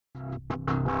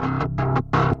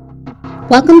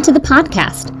Welcome to the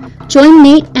podcast. Join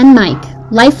Nate and Mike,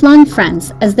 lifelong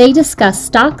friends, as they discuss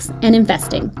stocks and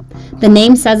investing. The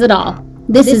name says it all.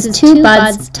 This is Two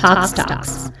Buds Talk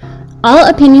Stocks. All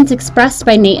opinions expressed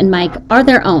by Nate and Mike are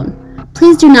their own.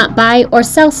 Please do not buy or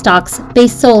sell stocks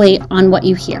based solely on what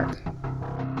you hear.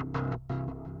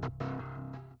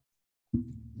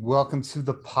 Welcome to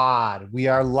the pod. We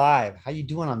are live. How you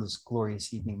doing on this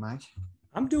glorious evening, Mike?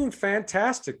 I'm doing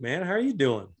fantastic, man. How are you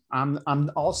doing?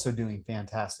 I'm also doing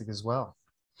fantastic as well.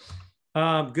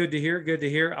 Good to hear. Good to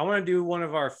hear. I want to do one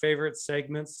of our favorite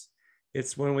segments.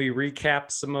 It's when we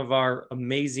recap some of our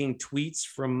amazing tweets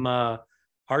from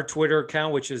our Twitter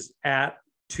account, which is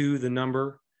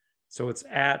 @2. So it's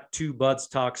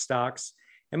 @2BudsTalkStocks.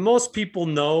 And most people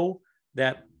know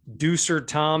that Deucer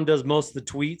Tom does most of the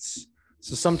tweets.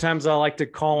 So sometimes I like to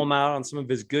call him out on some of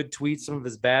his good tweets, some of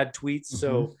his bad tweets.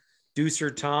 So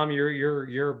Deucer Tom,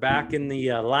 you're back in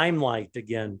the limelight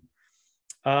again.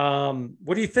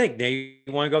 What do you think, Nate?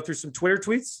 You want to go through some Twitter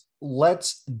tweets?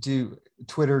 Let's do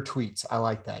Twitter tweets. I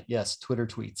like that. Yes, Twitter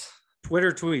tweets.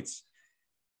 Twitter tweets.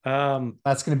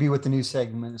 That's going to be what the new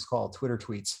segment is called, Twitter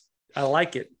tweets. I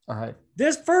like it. All right.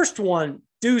 This first one,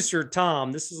 Deucer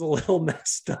Tom, this is a little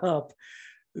messed up.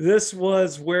 This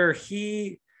was where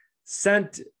he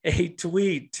sent a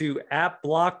tweet to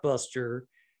 @Blockbuster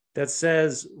that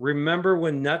says, remember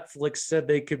when Netflix said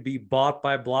they could be bought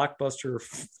by Blockbuster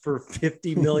for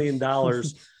 $50 million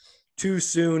too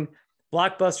soon?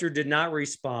 Blockbuster did not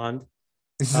respond.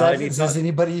 Is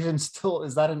anybody even still,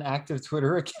 is that an active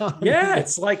Twitter account? Yeah,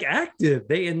 it's like active.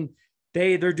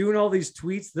 They're doing all these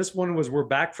tweets. This one was, we're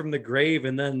back from the grave.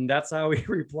 And then that's how he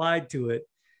replied to it.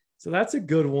 So that's a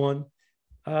good one.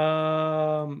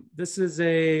 This is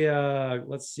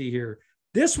let's see here.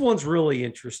 This one's really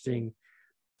interesting.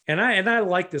 And I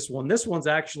like this one. This one's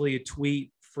actually a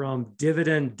tweet from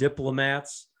Dividend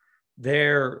Diplomats.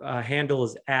 Their handle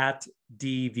is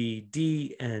 @DVDND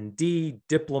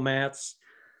Diplomats.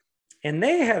 And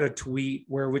they had a tweet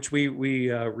which we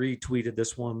retweeted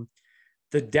this one.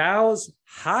 The Dow's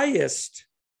highest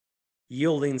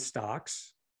yielding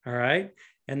stocks, all right,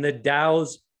 and the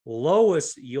Dow's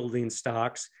lowest yielding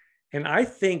stocks. And I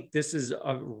think this is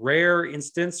a rare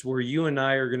instance where you and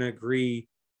I are going to agree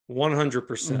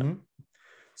 100%.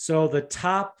 So the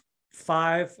top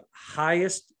 5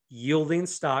 highest yielding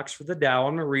stocks for the Dow,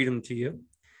 I'm going to read them to you.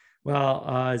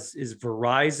 Well, is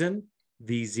Verizon,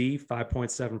 VZ,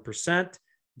 5.7%.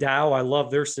 Dow, I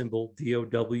love their symbol,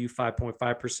 DOW,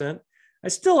 5.5%. I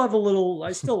still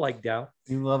like Dow.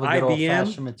 You love a good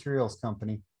old-fashioned materials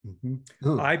company. Ooh,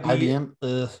 IBM,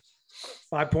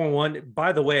 5.1.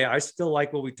 By the way, I still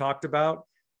like what we talked about.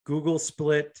 Google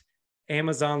split,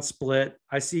 Amazon split.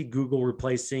 I see Google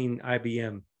replacing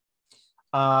IBM.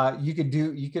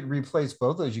 You could replace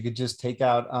both those. You could just take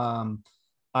out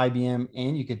IBM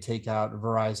and you could take out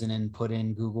Verizon and put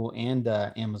in Google and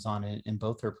Amazon in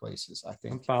both their places, I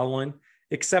think. I'm following.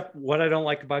 Except what I don't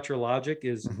like about your logic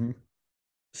is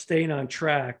staying on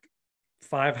track.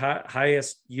 5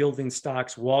 highest yielding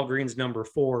stocks, Walgreens number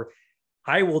 4.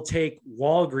 I will take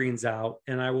Walgreens out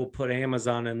and I will put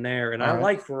Amazon in there. And I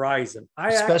like Verizon.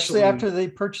 Especially after the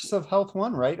purchase of Health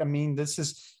One, right? I mean, you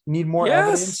need more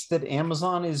evidence that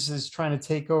Amazon is trying to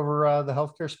take over the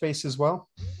healthcare space as well.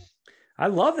 I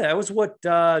love that. It was what,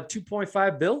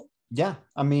 $2.5 billion? Yeah.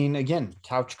 I mean, again,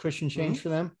 couch cushion change for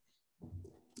them.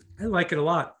 I like it a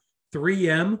lot.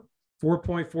 3M,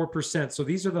 4.4%. So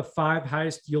these are the 5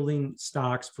 highest yielding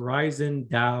stocks: Verizon,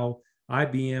 Dow,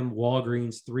 IBM,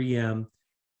 Walgreens, 3M.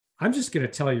 I'm just going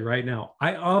to tell you right now,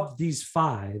 of these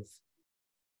 5,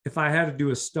 if I had to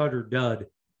do a stud or dud,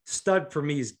 stud for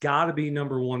me has got to be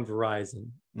number 1,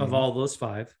 Verizon, of all those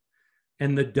 5.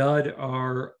 And the dud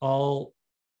are all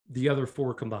the other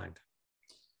 4 combined.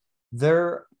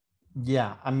 I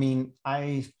mean,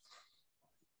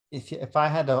 if I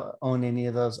had to own any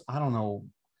of those, I don't know.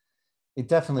 It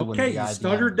definitely wouldn't be IBM.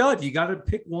 Stud or dud. You got to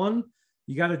pick one.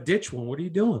 You got to ditch one. What are you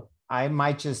doing? I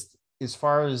might just, as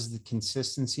far as the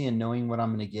consistency and knowing what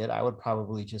I'm going to get, I would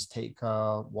probably just take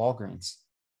Walgreens.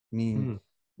 I mean,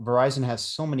 Verizon has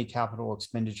so many capital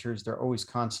expenditures. They're always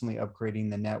constantly upgrading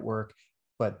the network,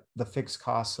 but the fixed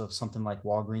costs of something like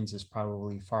Walgreens is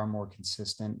probably far more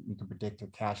consistent. You can predict their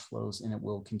cash flows and it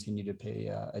will continue to pay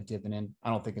a dividend. I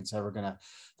don't think it's ever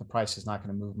the price is not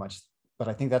going to move much, but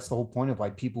I think that's the whole point of why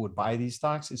people would buy these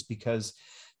stocks, is because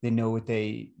they know what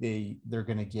they're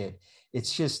going to get.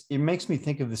 It's just, it makes me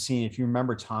think of the scene. If you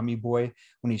remember Tommy Boy,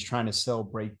 when he's trying to sell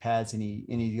brake pads and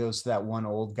he goes to that one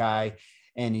old guy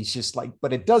And he's just like,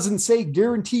 but it doesn't say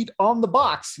guaranteed on the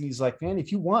box. And he's like, man,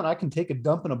 if you want, I can take a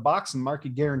dump in a box and mark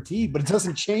it guaranteed, but it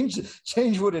doesn't change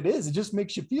what it is. It just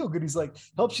makes you feel good. He's like,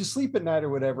 helps you sleep at night or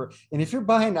whatever. And if you're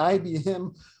buying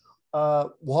IBM,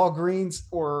 Walgreens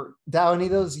or Dow, any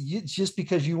of those, just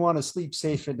because you want to sleep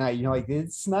safe at night, like,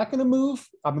 it's not going to move.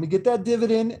 I'm going to get that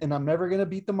dividend and I'm never going to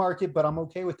beat the market, but I'm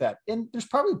okay with that. And there's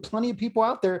probably plenty of people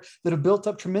out there that have built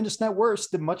up tremendous net worths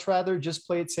that much rather just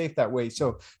play it safe that way.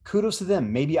 So kudos to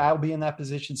them. Maybe I'll be in that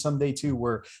position someday too,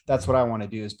 where that's what I want to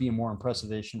do, is be more in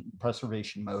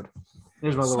preservation mode.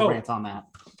 There's my little rant on that.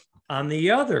 On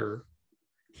the other,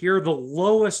 here are the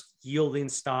lowest yielding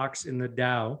stocks in the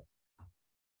Dow.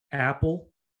 Apple,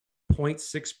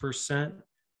 0.6%,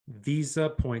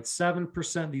 Visa,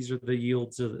 0.7%. These are the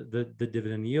yields of the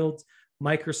dividend yields.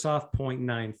 Microsoft,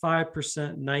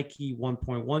 0.95%, Nike,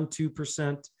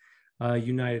 1.12%,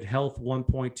 United Health,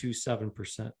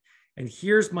 1.27%. And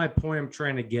here's my point I'm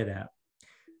trying to get at.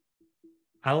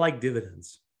 I like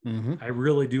dividends. I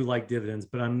really do like dividends,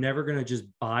 but I'm never going to just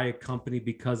buy a company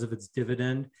because of its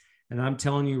dividend. And I'm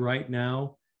telling you right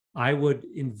now, I would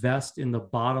invest in the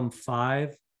bottom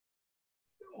 5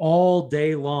 all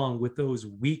day long with those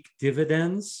weak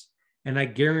dividends. And I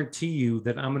guarantee you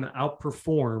that I'm going to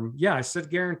outperform. Yeah, I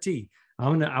said guarantee.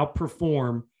 I'm going to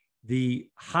outperform the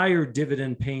higher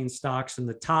dividend paying stocks in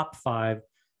the top 5,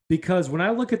 because when I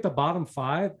look at the bottom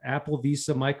 5, Apple,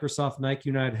 Visa, Microsoft, Nike,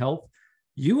 United Health,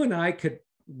 you and I could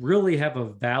really have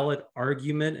a valid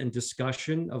argument and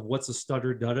discussion of what's a stud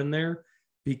or dud in there,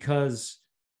 because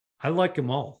I like them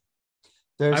all.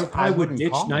 I probably would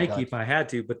ditch Nike if I had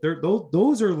to, but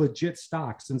those are legit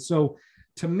stocks. And so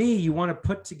to me, you want to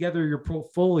put together your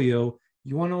portfolio.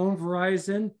 You want to own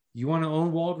Verizon, you want to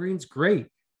own Walgreens, great.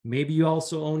 Maybe you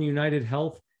also own United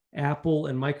Health, Apple,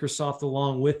 and Microsoft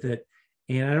along with it.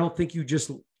 And I don't think you just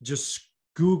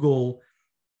Google,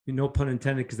 no pun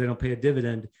intended, because they don't pay a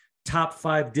dividend, top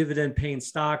 5 dividend paying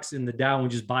stocks in the Dow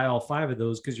and just buy all 5 of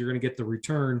those, because you're going to get the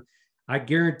return. I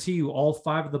guarantee you all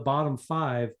 5 of the bottom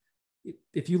 5,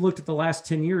 if you looked at the last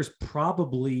 10 years,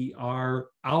 probably are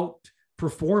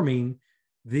outperforming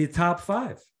the top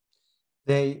 5.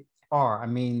 They are. I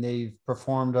mean, they've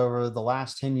performed over the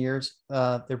last 10 years.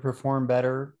 They perform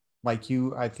better. Like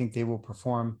you, I think they will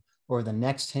perform over the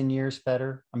next 10 years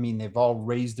better. I mean, they've all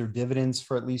raised their dividends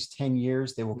for at least 10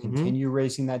 years. They will continue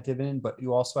raising that dividend, but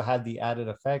you also had the added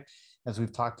effect, as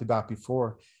we've talked about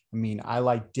before. I mean, I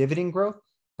like dividend growth,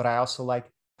 but I also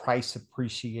like price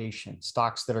appreciation,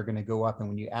 stocks that are going to go up. And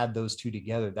when you add those two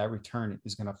together, that return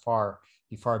is going to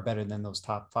be far better than those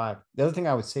top 5. The other thing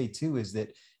I would say too is that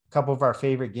a couple of our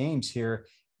favorite games here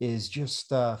is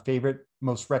just favorite,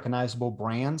 most recognizable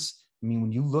brands. I mean,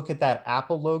 when you look at that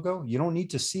Apple logo, you don't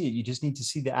need to see it. You just need to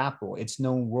see the Apple. It's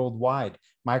known worldwide.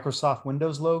 Microsoft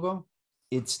Windows logo,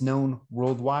 it's known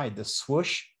worldwide. The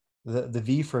swoosh, the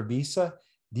V for Visa,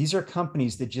 these are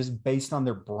companies that just based on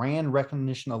their brand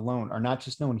recognition alone are not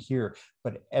just known here,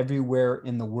 but everywhere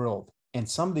in the world. And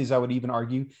some of these, I would even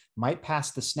argue, might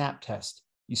pass the snap test.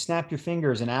 You snap your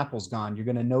fingers and Apple's gone. You're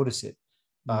going to notice it.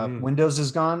 Windows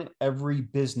is gone. Every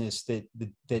business that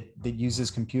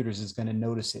uses computers is going to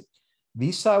notice it.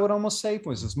 Visa, I would almost say,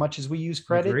 was as much as we use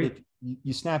credit,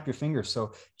 you snap your fingers.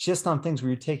 So just on things where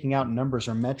you're taking out numbers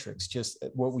or metrics, just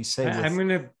what we say. I'm going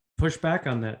to push back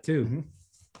on that too.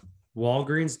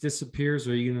 Walgreens disappears.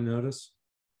 Are you going to notice?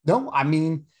 No, I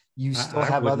mean, you still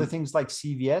have other things like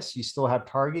CVS. You still have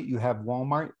Target. You have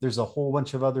Walmart. There's a whole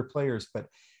bunch of other players, but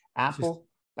Apple,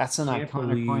 that's an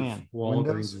iconic brand.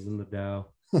 Walgreens is in the Dow.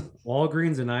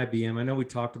 Walgreens and IBM. I know we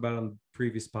talked about on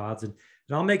previous pods, and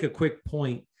I'll make a quick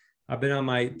point. I've been on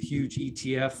my huge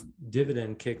ETF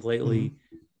dividend kick lately,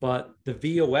 but the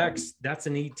VOX, that's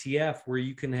an ETF where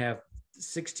you can have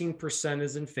 16%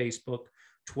 is in Facebook,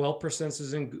 12%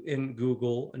 is in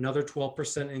Google, another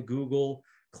 12% in Google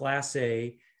Class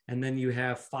A, and then you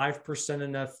have 5%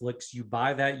 in Netflix. You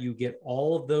buy that, you get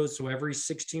all of those. So every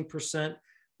 16%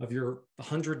 of your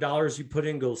 $100 you put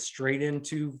in goes straight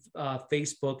into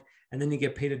Facebook, and then you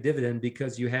get paid a dividend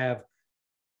because you have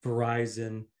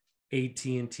Verizon,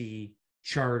 AT&T,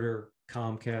 Charter,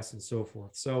 Comcast, and so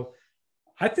forth. So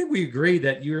I think we agree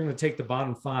that you're going to take the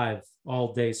bottom 5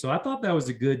 all day. So I thought that was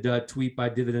a good tweet by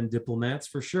Dividend Diplomats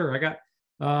for sure. I got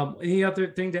any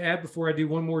other thing to add before I do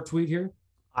one more tweet here?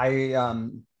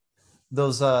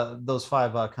 Those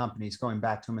 5 companies, going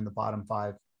back to them in the bottom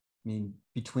 5, I mean,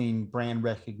 between brand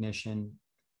recognition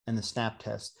and the snap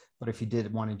test. But if you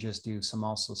did want to just do some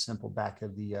also simple back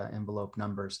of the envelope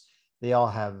numbers, they all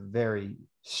have very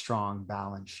strong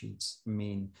balance sheets. I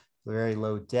mean, very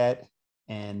low debt,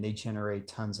 and they generate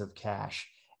tons of cash.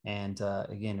 And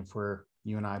again, if we're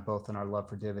you and I both in our love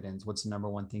for dividends. What's the number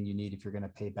one thing you need if you're going to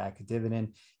pay back a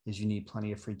dividend? Is you need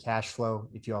plenty of free cash flow.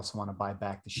 If you also want to buy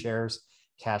back the shares,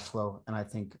 cash flow. And I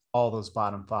think all those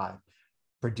bottom five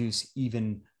produce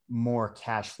even more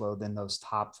cash flow than those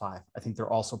top five. I think they're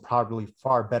also probably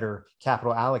far better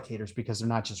capital allocators because they're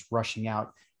not just rushing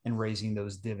out and raising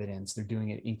those dividends. They're doing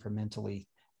it incrementally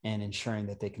and ensuring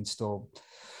that they can still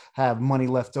have money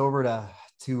left over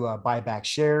to buy back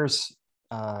shares,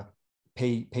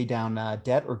 pay down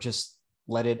debt, or just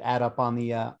let it add up on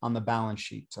the balance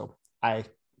sheet. So I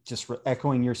just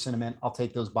echoing your sentiment. I'll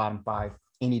take those bottom five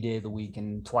any day of the week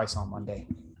and twice on Monday.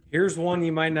 Here's one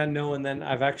you might not know, and then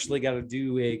I've actually got to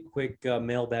do a quick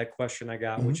mailbag question I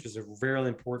got, which is a very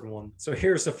important one. So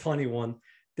here's a funny one.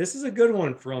 This is a good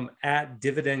one from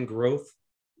 @Dividend Growth.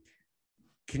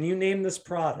 Can you name this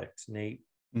product, Nate?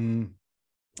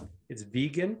 It's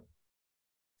vegan.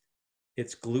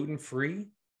 It's gluten-free.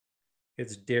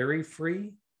 It's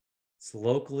dairy-free. It's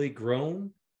locally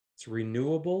grown. It's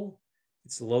renewable.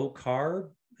 It's low carb,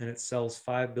 and it sells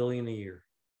 $5 billion a year.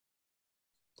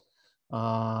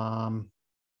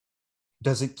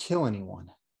 Does it kill anyone?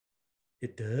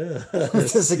 It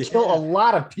does. Does it kill a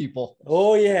lot of people?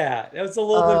 Oh yeah, that was a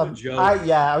little bit of a joke.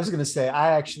 I was going to say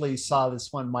I actually saw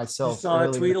this one myself. You saw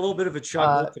a tweet, a little bit of a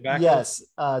chug tobacco. Yes,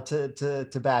 to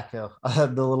tobacco.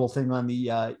 The little thing on the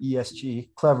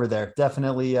ESG, clever there.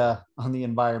 Definitely on the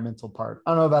environmental part.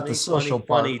 I don't know about the social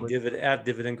part.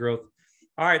 Dividend growth.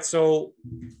 All right, so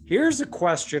here's a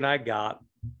question I got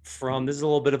from. This is a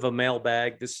little bit of a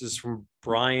mailbag. This is from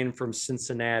Brian from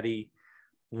Cincinnati.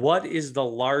 What is the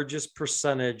largest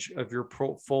percentage of your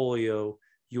portfolio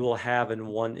you will have in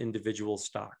one individual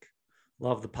stock?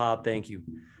 Love the pod. Thank you.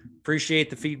 Appreciate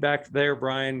the feedback there,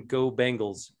 Brian. Go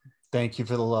Bengals. Thank you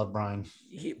for the love, Brian.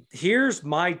 Here's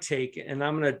my take, and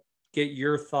I'm going to get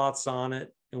your thoughts on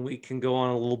it, and we can go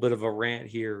on a little bit of a rant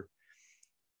here.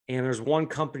 And there's one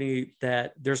company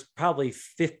that there's probably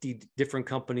 50 different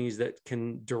companies that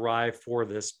can derive for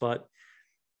this, but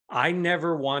I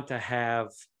never want to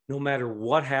have, no matter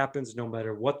what happens, no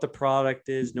matter what the product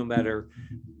is, no matter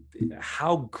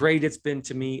how great it's been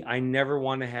to me, I never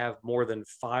want to have more than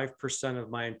 5% of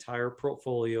my entire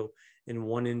portfolio in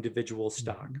one individual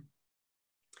stock.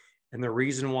 And the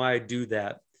reason why I do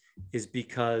that is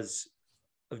because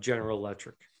of General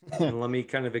Electric. And let me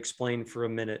kind of explain for a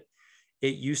minute.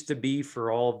 It used to be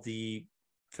for all of the,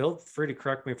 feel free to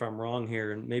correct me if I'm wrong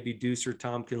here, and maybe Deuce or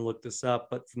Tom can look this up,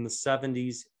 but from the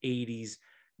 70s, 80s,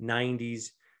 90s,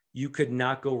 you could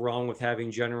not go wrong with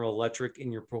having General Electric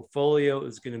in your portfolio. It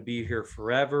was going to be here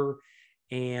forever.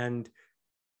 And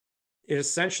it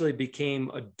essentially became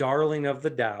a darling of the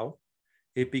Dow.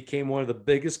 It became one of the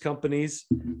biggest companies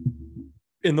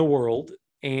in the world.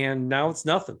 And now it's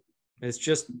nothing.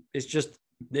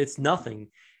 It's nothing.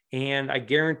 And I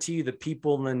guarantee you that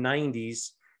people in the 90s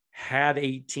had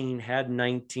 18, had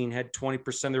 19, had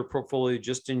 20% of their portfolio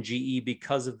just in GE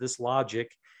because of this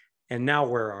logic. And now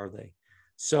where are they?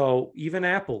 So even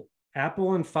Apple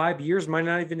in 5 years might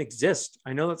not even exist.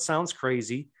 I know that sounds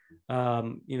crazy.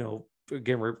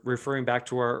 Again, we're referring back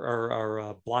to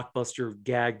our Blockbuster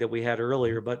gag that we had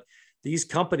earlier, but these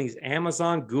companies,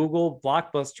 Amazon, Google,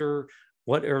 Blockbuster,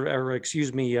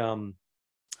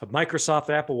 Microsoft,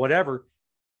 Apple, whatever,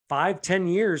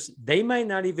 5-10 years, they might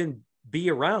not even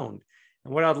be around.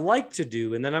 And what I'd like to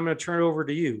do, and then I'm going to turn it over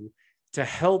to you to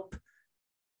help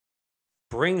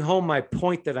bring home my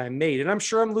point that I made. And I'm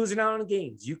sure I'm losing out on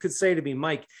gains. You could say to me,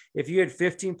 Mike, if you had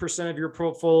 15% of your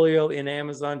portfolio in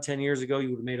Amazon 10 years ago, you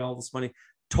would have made all this money.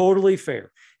 Totally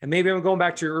fair. And maybe I'm going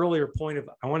back to your earlier point of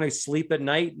I want to sleep at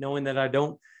night knowing that I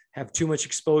don't have too much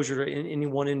exposure to any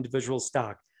one individual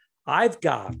stock. I've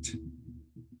got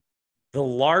the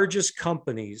largest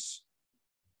companies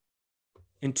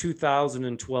in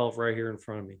 2012 right here in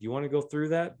front of me. Do you want to go through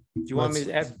that? Do you want me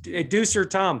to add Deuce or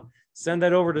Tom? Send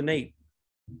that over to Nate.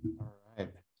 All right.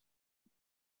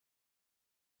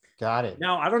 Got it.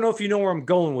 Now, I don't know if you know where I'm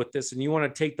going with this and you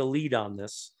want to take the lead on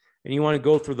this and you want to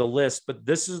go through the list, but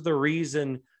this is the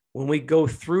reason when we go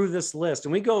through this list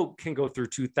and can go through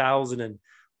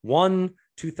 2001,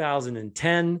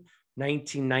 2010,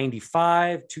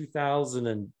 1995,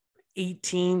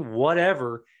 2018,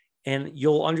 whatever, and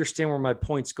you'll understand where my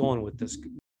point's going with this.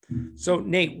 So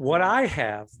Nate, what I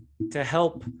have to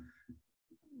help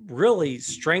really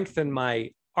strengthen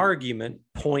my argument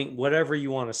point, whatever you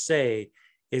want to say,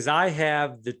 is I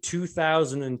have the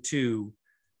 2002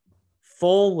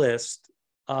 full list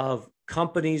of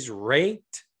companies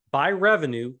ranked by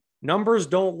revenue. Numbers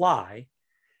don't lie.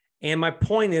 And my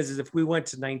point is if we went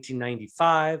to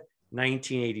 1995,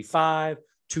 1985,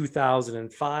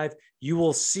 2005, you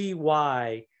will see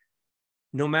why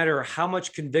no matter how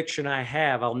much conviction I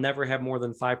have, I'll never have more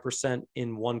than 5%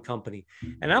 in one company.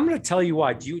 And I'm going to tell you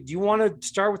why. Do you want to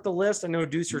start with the list? I know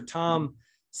Deuce or Tom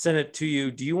sent it to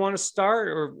you. Do you want to start,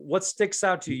 or what sticks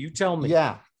out to you? You tell me.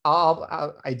 Yeah,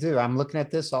 I do. I'm looking at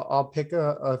this. I'll pick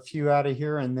a few out of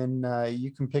here, and then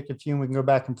you can pick a few, and we can go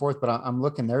back and forth. But I'm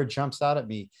looking there. It jumps out at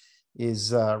me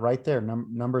is right there,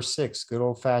 number 6, good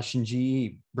old fashioned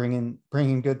GE,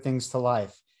 bringing good things to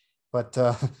life. But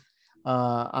I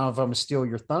don't know if I'm gonna steal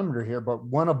your thunder here, but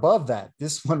one above that,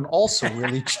 this one also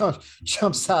really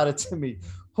jumps out at me.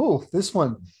 Oh, this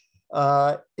one.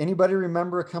 Anybody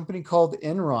remember a company called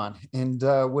Enron and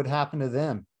what happened to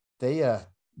them? They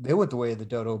went the way of the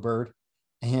dodo bird.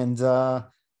 And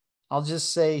I'll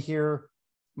just say here,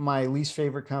 my least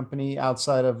favorite company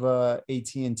outside of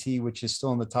AT&T, which is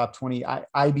still in the top 20.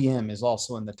 IBM is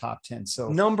also in the top 10. So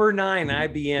number 9,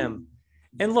 IBM.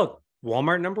 And look,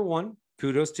 Walmart number 1.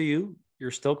 Kudos to you.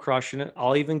 You're still crushing it.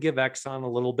 I'll even give Exxon a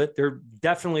little bit. They're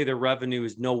definitely, their revenue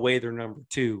is no way they're number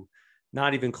 2.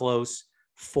 Not even close.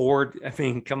 Ford, I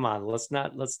mean, come on. Let's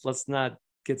not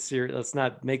get serious. Let's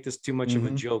not make this too much of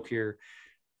a joke here.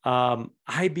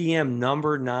 IBM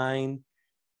number 9.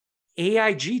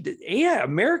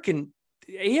 American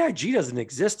AIG doesn't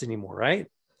exist anymore, right?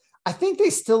 I think they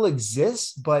still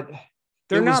exist, but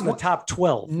they're not in the top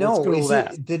 12. No,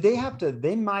 did they have to?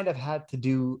 They might have had to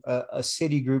do a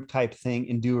Citigroup type thing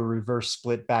and do a reverse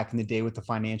split back in the day with the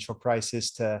financial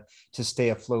crisis to stay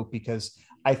afloat, because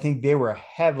I think they were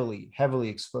heavily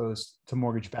exposed to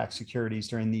mortgage-backed securities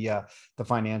during the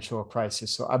financial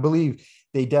crisis. So I believe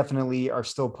they definitely are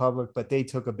still public, but they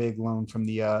took a big loan from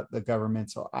the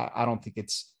government. So I don't think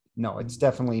it's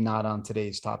definitely not on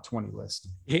today's top 20 list.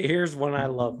 Here's one I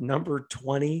love, number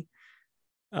 20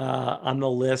 on the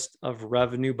list of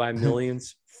revenue by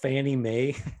millions. Fannie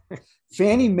Mae.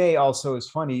 Fannie Mae also is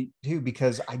funny too,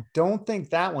 because I don't think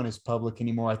that one is public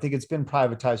anymore. I think it's been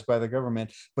privatized by the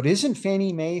government. But isn't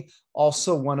Fannie Mae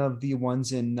also one of the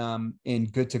ones in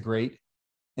Good to Great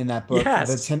in that book?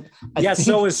 Yes.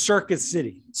 So is Circuit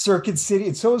City. Circuit City,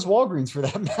 and so is Walgreens for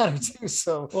that matter too.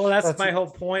 So well, that's my whole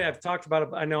point. I've talked about it.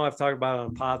 I know I've talked about it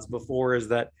on pods before, is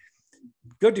that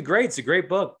Good to Great's a great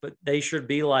book, but they should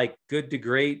be like Good to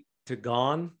Great to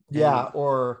Gone. Yeah,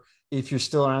 or if you're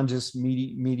still around, just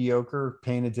mediocre,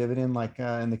 paying a dividend, like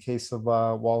in the case of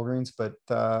Walgreens, but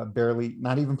barely,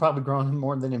 not even probably growing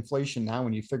more than inflation now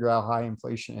when you figure out how high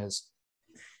inflation is.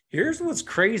 Here's what's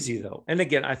crazy though. And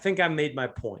again, I think I made my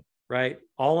point, right?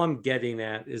 All I'm getting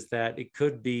at is that it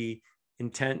could be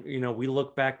intent. We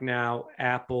look back now,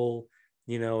 Apple,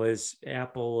 is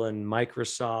Apple and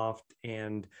Microsoft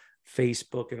and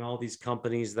Facebook and all these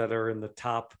companies that are in the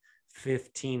top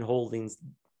 15 holdings.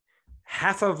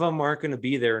 Half of them aren't going to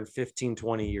be there in 15,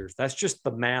 20 years. That's just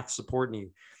the math supporting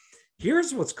you.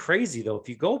 Here's what's crazy though. If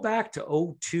you go back to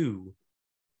 2002,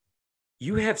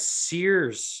 you have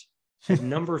Sears at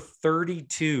number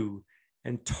 32,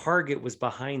 and Target was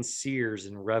behind Sears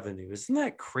in revenue. Isn't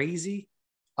that crazy?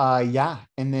 Yeah.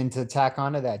 And then to tack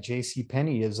onto that,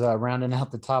 JCPenney is rounding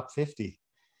out the top 50.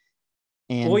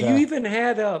 And well, you even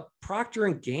had Procter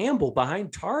and Gamble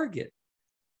behind Target.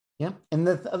 Yeah. And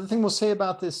the other thing we'll say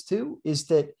about this too is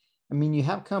that, I mean, you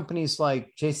have companies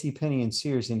like JCPenney and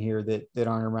Sears in here that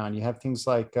aren't around. You have things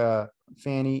like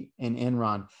Fannie and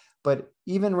Enron. But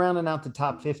even rounding out the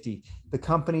top 50, the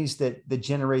companies that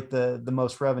generate the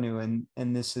most revenue,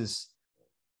 and this is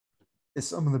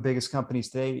some of the biggest companies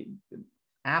today.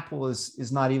 Apple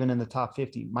is not even in the top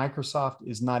 50. Microsoft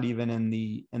is not even in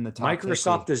the top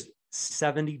Microsoft 50. Is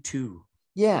 72.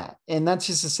 Yeah, and that's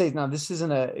just to say, now this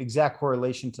isn't an exact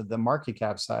correlation to the market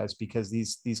cap size, because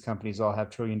these companies all have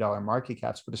 $1 trillion market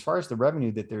caps. But as far as the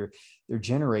revenue that they're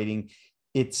generating,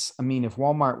 it's, I mean, if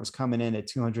Walmart was coming in at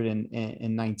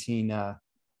 219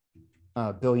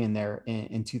 billion there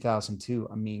in 2002,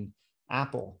 I mean,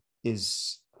 Apple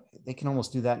they can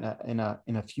almost do that in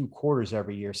a few quarters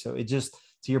every year. So it just,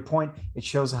 to your point, it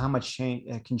shows how much change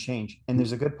can change. And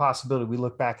there's a good possibility we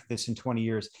look back at this in 20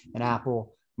 years and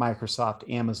Apple, Microsoft,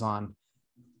 Amazon,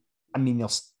 I mean,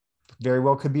 they'll very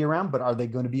well could be around, but are they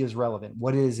going to be as relevant?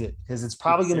 What is it? Because it's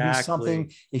probably going to be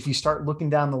something, if you start looking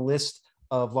down the list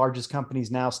of largest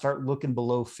companies now, start looking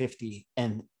below 50.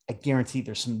 And I guarantee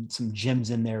there's some gems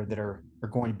in there that are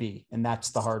going to be, and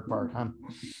that's the hard part. Huh?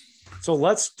 So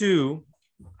let's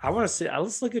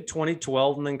look at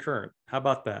 2012 and then current. How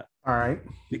about that? All right.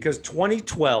 Because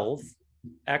 2012,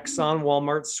 Exxon,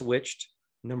 Walmart switched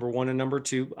number 1 and number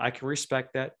 2. I can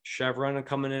respect that. Chevron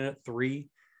coming in at 3,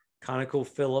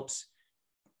 ConocoPhillips,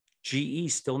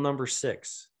 GE still number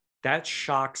 6. That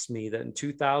shocks me that in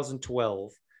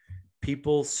 2012,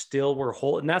 people still were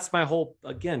holding. And that's my whole,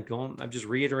 again, I'm just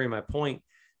reiterating my point.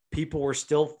 People were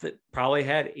still probably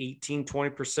had 18,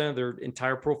 20% of their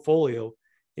entire portfolio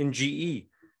in GE.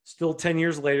 Still 10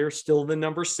 years later, still the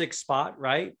number 6 spot,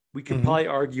 right? We could probably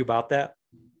argue about that.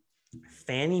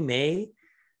 Fannie Mae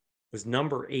was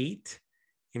number 8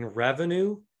 in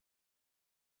revenue.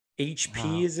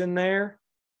 HP is in there.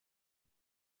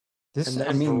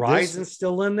 Verizon's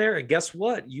still in there. And guess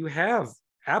what? You have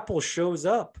Apple shows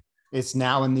up. It's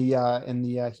now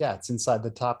it's inside the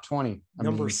top 20.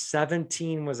 Number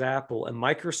 17 was Apple, and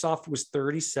Microsoft was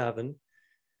 37.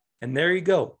 And there you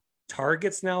go.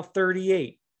 Target's now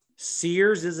 38.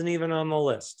 Sears isn't even on the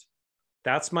list.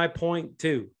 That's my point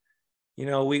too. You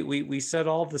know, we said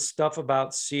all the stuff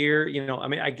about Sears. You know, I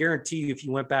mean, I guarantee you, if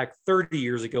you went back 30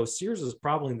 years ago, Sears was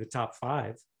probably in the top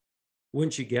 5.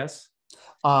 Wouldn't you guess?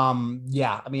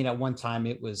 Yeah. I mean, at one time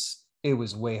it was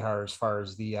way higher as far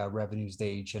as the revenues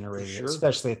they generated,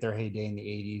 especially at their heyday in the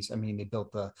 80s. I mean, they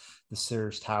built the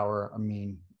Sears Tower. I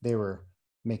mean, they were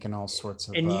making all sorts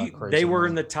of crazy they were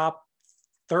money. in the top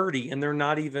 30, and they're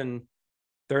not even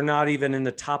in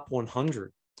the top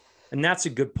 100. And that's a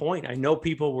good point. I know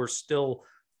people were still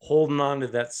holding on to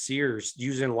that Sears,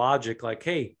 using logic like,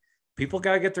 hey, people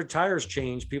got to get their tires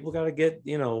changed. People got to get,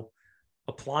 you know,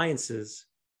 appliances.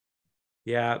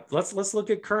 Yeah. Let's look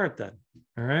at current then.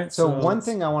 All right. So one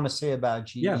thing I want to say about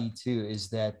GE too is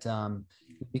that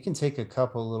we can take a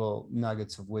couple little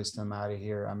nuggets of wisdom out of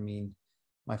here. I mean,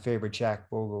 my favorite Jack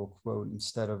Bogle quote,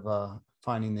 instead of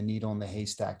finding the needle in the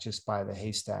haystack, just buy the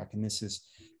haystack. And this is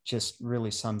just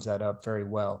really sums that up very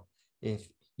well. If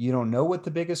you don't know what the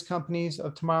biggest companies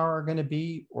of tomorrow are going to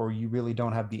be, or you really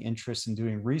don't have the interest in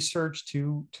doing research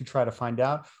to try to find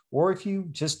out, or if you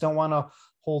just don't want to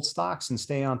hold stocks and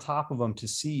stay on top of them to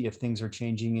see if things are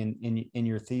changing in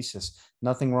your thesis,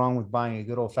 nothing wrong with buying a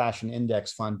good old fashioned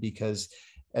index fund, because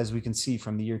as we can see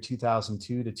from the year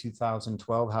 2002 to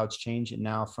 2012, how it's changed, and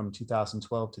now from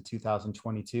 2012 to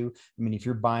 2022. I mean, if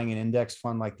you're buying an index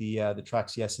fund like the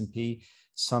tracks the S&P,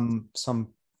 some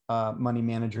money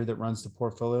manager that runs the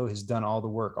portfolio has done all the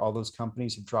work. All those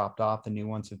companies have dropped off. The new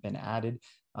ones have been added.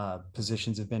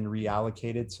 Positions have been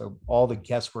reallocated. So all the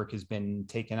guesswork has been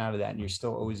taken out of that. And you're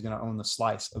still always going to own the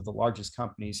slice of the largest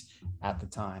companies at the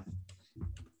time.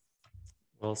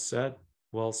 Well said.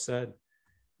 Well said.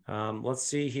 Let's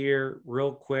see here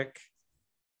real quick.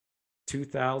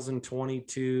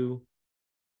 2022.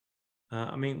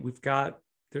 I mean, we've got,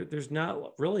 there's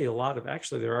not really a lot of,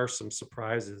 actually, there are some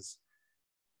surprises.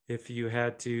 If you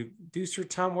had to do, Sir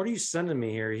Tom, what are you sending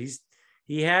me here?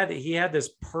 He had this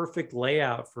perfect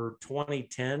layout for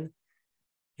 2010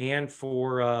 and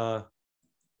for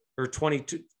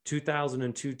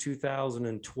 2002,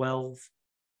 2012,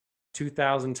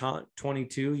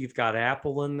 2022. You've got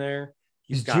Apple in there.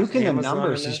 He's juking the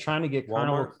numbers. He's trying to get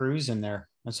Carnival Cruise in there.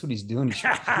 That's what he's doing.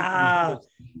 That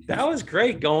was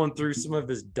great, going through some of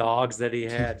his dogs that he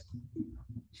had.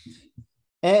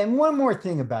 And one more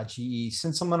thing about GE,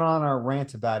 since I'm on our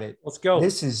rant about it, let's go.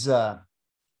 This is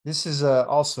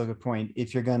also a good point.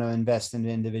 If you're going to invest in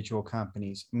individual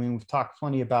companies, I mean, we've talked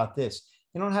plenty about this.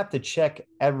 You don't have to check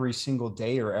every single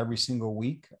day or every single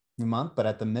week, month, but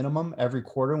at the minimum, every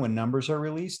quarter when numbers are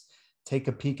released, take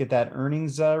a peek at that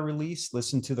earnings release.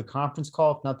 Listen to the conference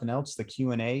call. If nothing else, the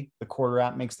Q&A, the Quarter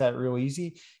app makes that real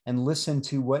easy. And listen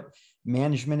to what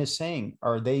management is saying.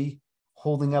 Are they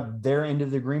holding up their end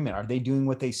of the agreement? Are they doing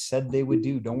what they said they would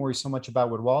do? Don't worry so much about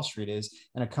what Wall Street is.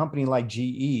 And a company like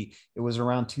GE, it was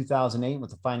around 2008 with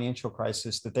the financial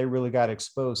crisis that they really got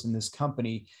exposed. In this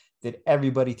company that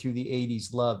everybody through the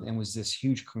 80s loved and was this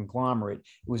huge conglomerate.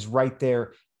 It was right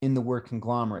there in the word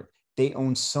conglomerate. They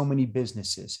own so many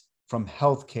businesses, from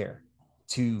healthcare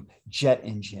to jet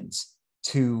engines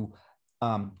to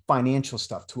financial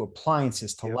stuff to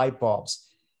appliances to light bulbs.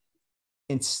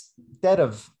 Instead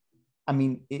of, I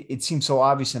mean, it seems so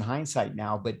obvious in hindsight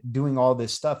now, but doing all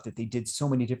this stuff that they did so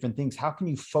many different things, how can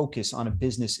you focus on a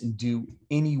business and do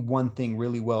any one thing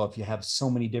really well if you have so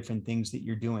many different things that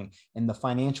you're doing? And the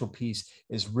financial piece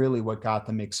is really what got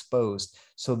them exposed.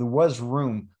 So there was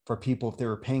room for people, if they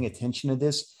were paying attention to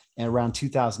this, and around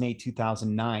 2008,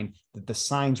 2009, that the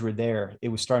signs were there. It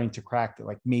was starting to crack that,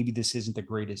 like, maybe this isn't the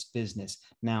greatest business.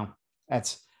 Now,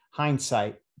 that's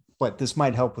hindsight, but this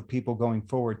might help with people going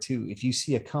forward too. If you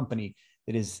see a company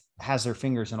that has their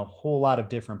fingers in a whole lot of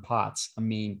different pots, I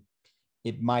mean,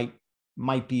 it might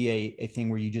be a thing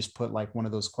where you just put like one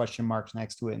of those question marks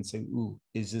next to it and say, ooh,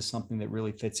 is this something that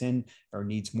really fits in or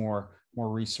needs more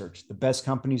research? The best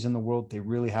companies in the world, they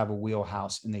really have a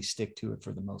wheelhouse and they stick to it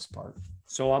for the most part.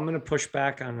 So I'm going to push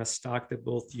back on a stock that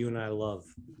both you and I love.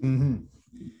 Mm-hmm.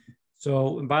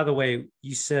 So, and by the way,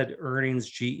 you said earnings,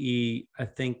 GE. I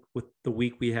think with the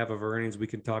week we have of earnings, we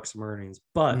can talk some earnings.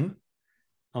 But I'm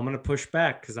going to push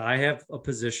back because I have a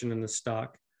position in the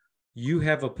stock. You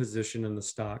have a position in the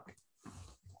stock.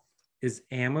 Is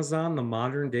Amazon the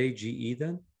modern day GE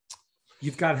then?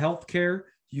 You've got healthcare,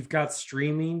 you've got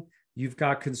streaming, you've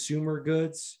got consumer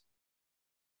goods,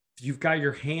 you've got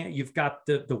you've got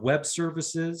the web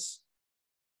services.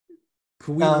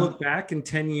 Could we look back in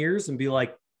 10 years and be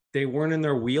like, they weren't in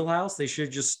their wheelhouse? They should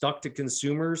have just stuck to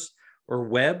consumers or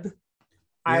web.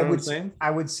 I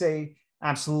would say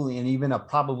absolutely. And even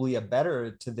probably a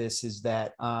better to this is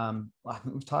that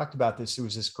we've talked about this. There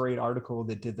was this great article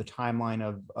that did the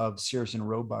timeline of Sears and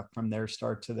Roebuck from their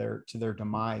start to their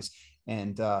demise.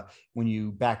 And when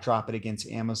you backdrop it against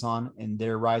Amazon and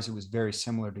their rise, it was very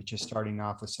similar to just starting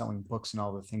off with selling books and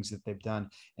all the things that they've done.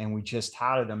 And we just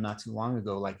touted them not too long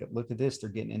ago. Like, look at this,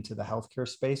 they're getting into the healthcare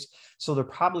space. So there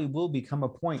probably will become a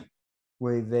point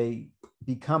where they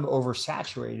become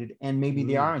oversaturated and maybe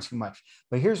they aren't too much.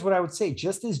 But here's what I would say.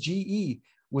 Just as GE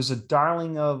was a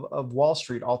darling of Wall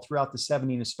Street all throughout the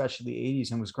 70s and especially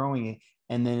 80s and was growing it,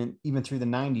 and then even through the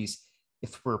 90s,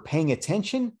 if we're paying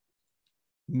attention,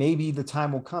 maybe the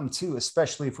time will come too,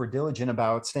 especially if we're diligent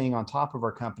about staying on top of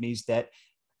our companies, that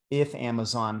if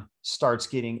Amazon starts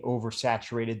getting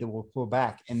oversaturated, that will pull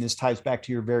back. And this ties back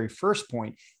to your very first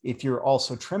point. If you're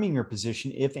also trimming your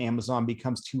position, if Amazon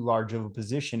becomes too large of a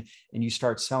position and you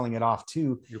start selling it off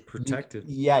too, you're protected.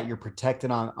 You're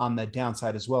protected on the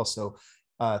downside as well. So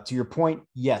to your point,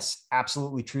 yes,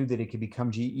 absolutely true that it could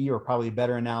become GE, or probably a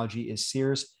better analogy is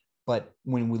Sears. But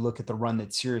when we look at the run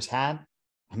that Sears had,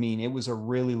 I mean, it was a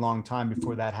really long time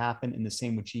before that happened, and the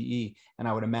same with GE. And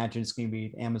I would imagine it's going to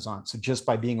be Amazon. So just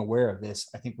by being aware of this,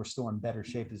 I think we're still in better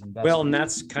shape as investors. Well, and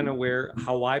that's kind of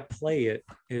how I play it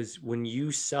is when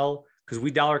you sell, because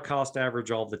we dollar cost average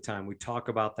all the time. We talk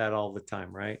about that all the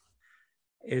time, right?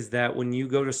 Is that when you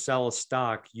go to sell a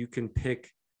stock, you can pick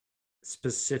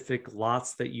specific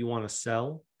lots that you want to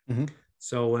sell. Mm-hmm.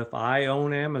 So if I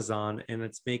own Amazon and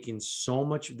it's making so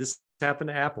much, this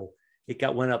happened to Apple.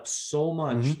 It went up so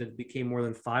much that it became more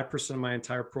than 5% of my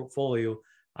entire portfolio.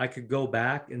 I could go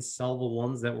back and sell the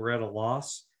ones that were at a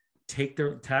loss, take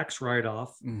their tax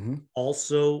write-off,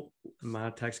 also my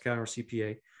tax accountant or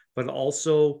CPA, but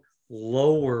also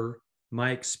lower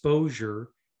my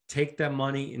exposure, take that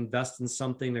money, invest in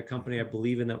something, a company I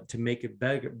believe in, to make it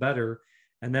better.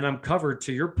 And then I'm covered.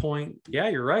 To your point, yeah,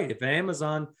 you're right. If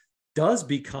Amazon does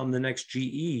become the next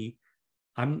GE,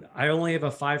 I only have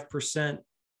a 5%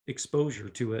 exposure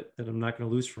to it that I'm not going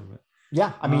to lose from it.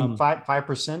 Yeah, I mean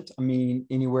 5%. I mean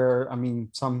anywhere. I mean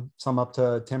some up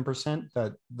to 10%.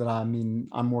 That I mean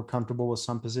I'm more comfortable with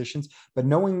some positions, but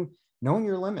knowing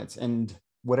your limits and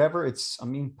whatever it's. I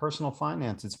mean personal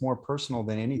finance. It's more personal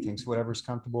than anything. So whatever's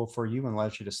comfortable for you and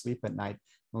allows you to sleep at night.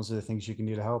 Those are the things you can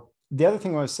do to help. The other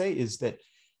thing I would say is that,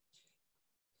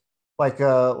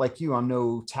 like you, I'm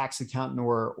no tax accountant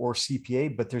or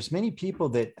CPA, but there's many people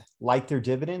that like their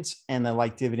dividends, and they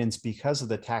like dividends because of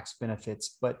the tax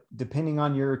benefits. But depending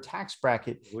on your tax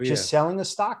bracket, just selling a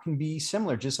stock can be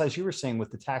similar, just as you were saying with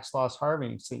the tax loss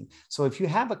harvesting. So if you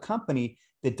have a company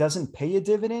that doesn't pay a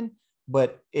dividend,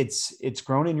 but it's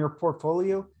grown in your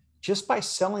portfolio, just by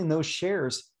selling those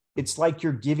shares, it's like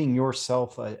you're giving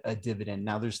yourself a dividend.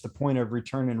 Now there's the point of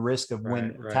return and risk of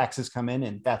when taxes come in,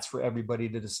 and that's for everybody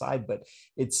to decide, but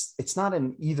it's not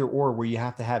an either or where you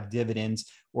have to have dividends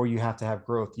or you have to have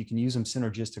growth. You can use them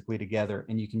synergistically together,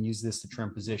 and you can use this to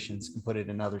trim positions and put it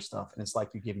in other stuff. And it's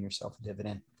like you're giving yourself a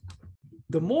dividend.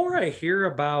 The more I hear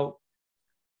about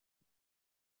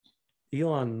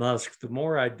Elon Musk, the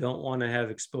more I don't want to have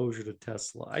exposure to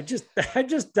Tesla. I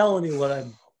just telling you what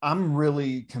I'm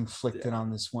really conflicted on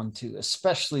this one too,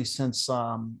 especially since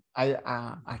I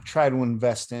try to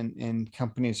invest in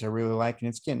companies I really like, and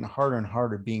it's getting harder and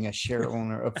harder being a share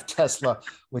owner of Tesla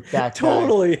with that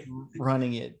guy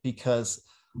running it, because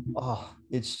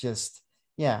it's just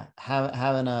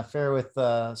having an affair with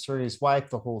Sergey's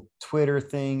wife, the whole Twitter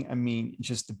thing. I mean,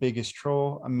 just the biggest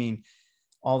troll. I mean,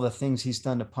 all the things he's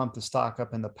done to pump the stock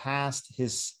up in the past.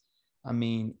 He's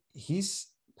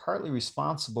partly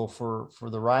responsible for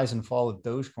the rise and fall of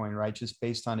Dogecoin, right? Just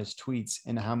based on his tweets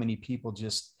and how many people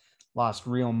just lost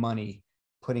real money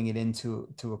putting it into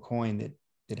a coin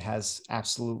that has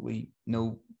absolutely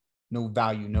no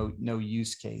value, no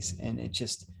use case. And it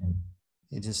just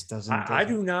doesn't. I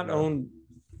do not own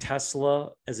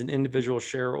Tesla as an individual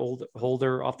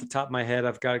shareholder. Off the top of my head,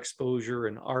 I've got exposure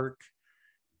in ARK.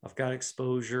 I've got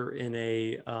exposure in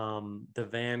the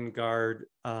Vanguard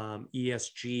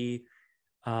ESG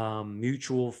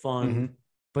mutual fund.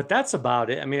 but that's about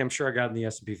it. I mean, I'm sure I got in the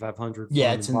S&P 500 fund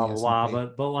Yeah, it's and in blah, the blah, S&P. blah.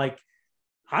 But like,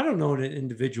 I don't know it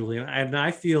individually. And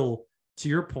I feel, to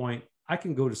your point, I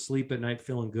can go to sleep at night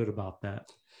feeling good about that.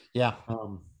 Yeah.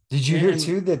 Did you hear and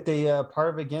too that they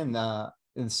part of again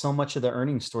and so much of the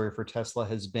earnings story for Tesla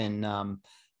has been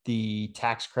the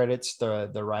tax credits,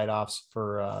 the write-offs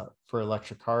for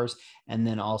electric cars, and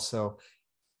then also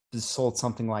sold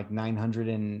something like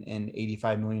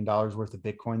 $985 million worth of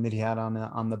Bitcoin that he had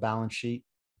on the balance sheet.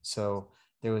 So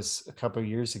there was a couple of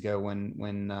years ago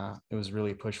when it was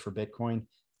really a push for Bitcoin,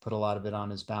 put a lot of it on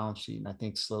his balance sheet, and I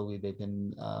think slowly they've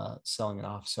been selling it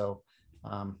off. So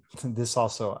this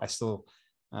also,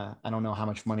 I don't know how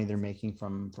much money they're making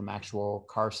from actual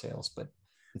car sales, but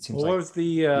it seems what like was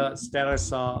the stat I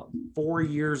saw 4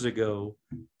 years ago?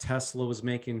 Tesla was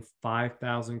making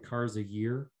 5,000 cars a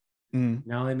year.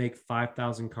 Now they make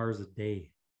 5,000 cars a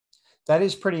day. that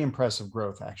is pretty impressive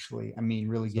growth, actually. I mean,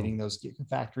 really getting those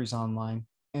gigafactories online.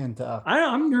 And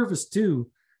I'm nervous too.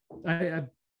 I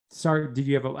sorry. Did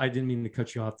you have I didn't mean to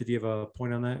cut you off. Did you have a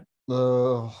point on that?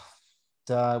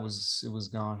 it was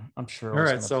gone. I'm sure All I was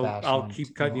right, going to so bash I'll on.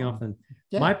 keep cutting you off. And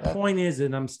Yeah, my point is,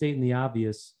 and I'm stating the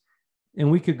obvious,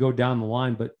 and we could go down the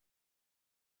line, but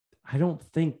I don't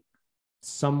think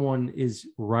someone is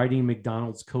riding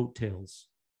McDonald's coattails,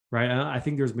 right? I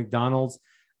think there's McDonald's.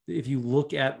 If you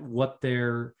look at what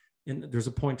they're, and there's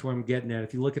a point to where I'm getting at.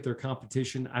 If you look at their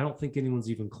competition, I don't think anyone's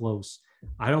even close.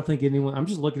 I don't think anyone, I'm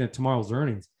just looking at tomorrow's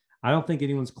earnings. I don't think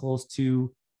anyone's close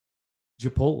to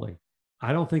Chipotle.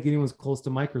 I don't think anyone's close to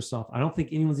Microsoft. I don't think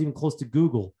anyone's even close to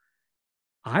Google.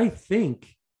 I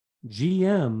think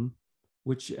GM,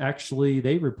 which actually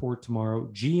they report tomorrow,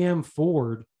 GM,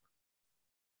 Ford,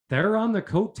 they're on the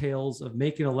coattails of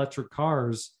making electric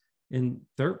cars, and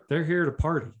they're here to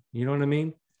party. You know what I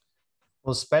mean?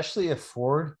 well, especially if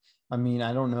Ford. I mean,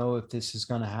 I don't know if this is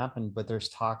going to happen, but there's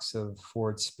talks of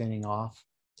Ford spinning off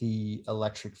the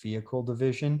electric vehicle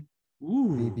division.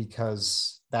 Ooh,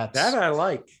 Because that that's I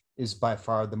like. is by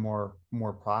far the more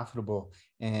profitable,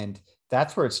 and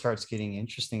that's where it starts getting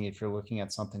interesting. If you're looking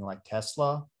at something like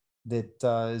Tesla,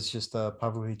 that is just a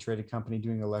publicly traded company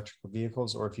doing electrical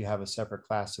vehicles, or if you have a separate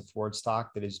class of Ford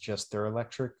stock that is just their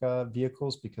electric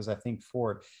vehicles, because I think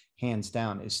Ford, hands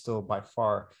down, is still by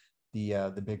far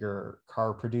the bigger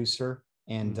car producer.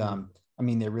 And I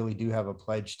mean, they really do have a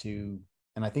pledge to,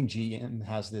 and I think GM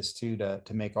has this too,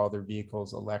 to make all their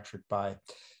vehicles electric by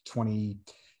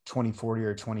 2040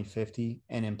 or 2050.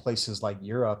 And in places like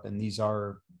Europe, and these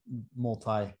are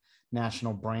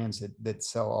multinational brands that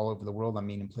sell all over the world. I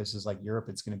mean, in places like Europe,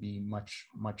 it's going to be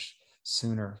much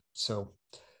sooner. So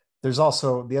there's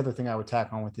also the other thing I would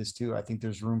tack on with this too. I think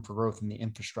there's room for growth in the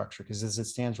infrastructure, because as it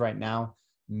stands right now,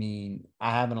 I mean,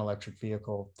 I have an electric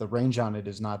vehicle. The range on it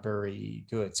is not very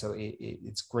good. So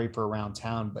it's great for around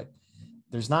town, but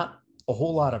there's not a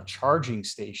whole lot of charging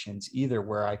stations either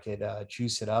where I could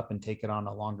juice it up and take it on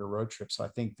a longer road trip. So I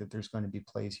think that there's going to be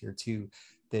plays here too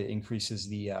that increases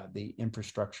the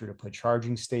infrastructure to put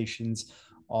charging stations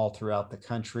all throughout the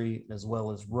country, as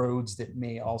well as roads that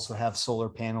may also have solar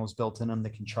panels built in them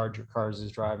that can charge your cars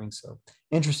as driving. So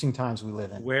interesting times we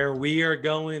live in. Where we are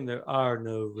going, there are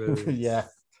no roads. Yeah.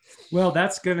 Well,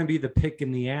 that's going to be the pick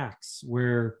in the axe,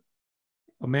 where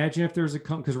imagine if there's a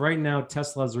company, because right now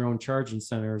Tesla has their own charging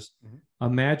centers.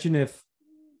 Imagine if,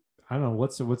 I don't know,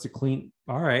 what's a clean,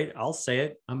 all right, I'll say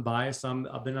it. I'm biased.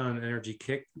 I've been on an energy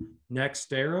kick.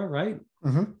 NextEra, right?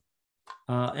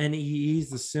 NEE is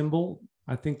the symbol.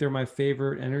 I think they're my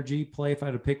favorite energy play if I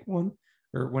had to pick one,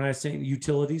 or when I say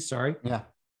utilities, sorry. Yeah.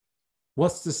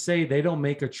 What's to say they don't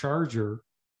make a charger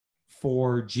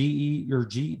for GE or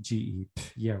GE?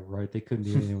 Yeah, right. They couldn't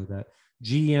do anything with that.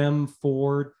 GM,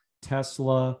 Ford,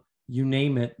 Tesla, you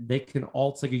name it. They can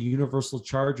all, it's like a universal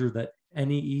charger that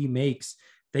NEE makes.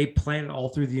 They plant it all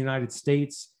through the United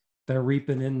States. They're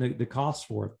reaping in the cost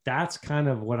for it. That's kind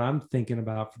of what I'm thinking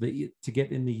about to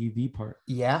get in the EV part.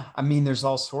 Yeah. I mean, there's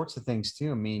all sorts of things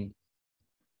too. I mean,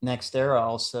 NextEra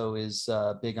also is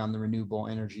big on the renewable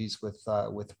energies with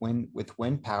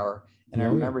wind power. And I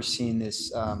remember seeing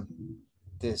this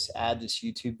this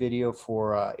YouTube video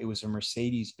for it was a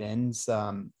Mercedes-Benz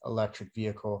electric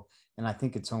vehicle, and I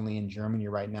think it's only in Germany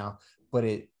right now, but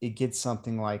it gets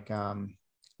something like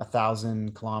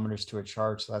 1,000 kilometers to a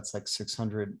charge, so that's like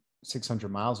 600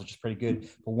 miles, which is pretty good.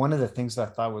 But one of the things that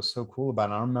I thought was so cool about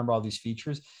it, I don't remember all these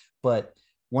features, but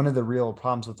one of the real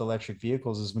problems with electric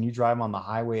vehicles is when you drive on the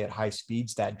highway at high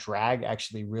speeds, that drag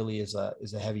actually really is a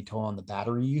heavy toll on the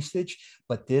battery usage.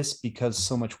 But this, because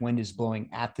so much wind is blowing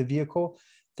at the vehicle,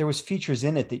 there was features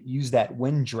in it that used that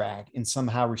wind drag and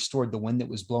somehow restored the wind that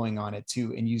was blowing on it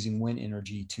too, and using wind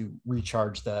energy to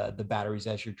recharge the batteries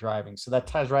as you're driving. So that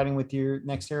ties right in with your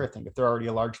next era thing. If they're already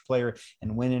a large player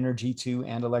in wind energy too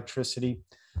and electricity,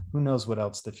 who knows what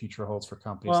else the future holds for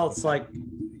companies. Well, it's like,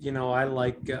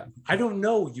 I don't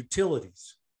know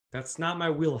utilities. That's not my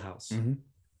wheelhouse. Mm-hmm.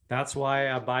 That's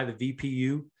why I buy the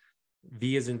VPU.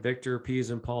 V as in Victor, P as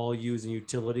in Paul, U as in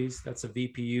utilities. That's a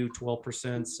VPU,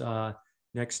 12%.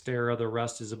 Nextera, the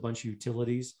rest is a bunch of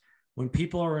utilities. When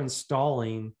people are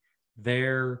installing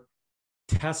their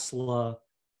Tesla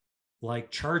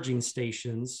like charging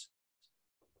stations,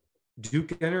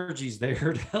 Duke Energy's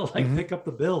there to pick up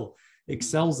the bill.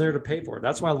 Excel's there to pay for it.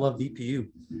 That's why I love VPU.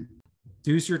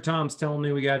 Deucer Tom's telling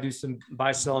me we got to do some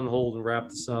buy, sell, and hold and wrap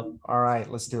this up. All right,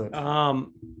 let's do it.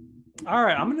 All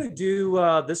right, I'm going to do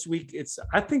this week.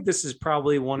 I think this is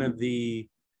probably one of the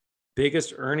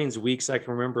biggest earnings weeks I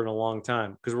can remember in a long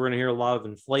time, because we're going to hear a lot of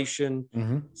inflation.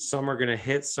 Mm-hmm. Some are going to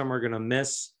hit, some are going to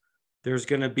miss. There's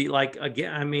going to be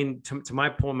to my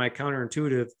point, my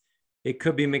counterintuitive, it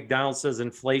could be McDonald's says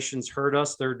inflation's hurt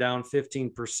us. They're down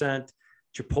 15%.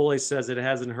 Chipotle says it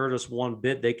hasn't hurt us one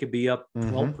bit. They could be up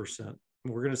 12%. Mm-hmm.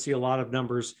 We're going to see a lot of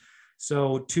numbers.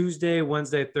 So Tuesday,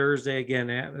 Wednesday, Thursday, again,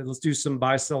 let's do some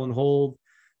buy, sell, and hold.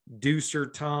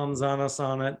 Deucer Tom's on us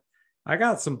on it. I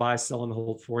got some buy, sell, and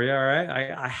hold for you. All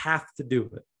right. I have to do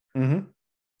it.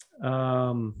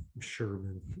 Mm-hmm.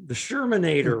 Sherman, the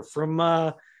Shermanator from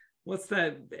what's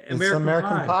that?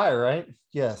 American Pie, right?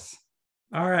 Yes.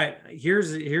 All right.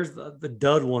 Here's the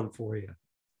dud one for you.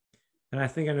 And I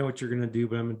think I know what you're going to do,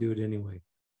 but I'm going to do it anyway.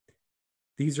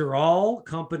 These are all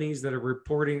companies that are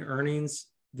reporting earnings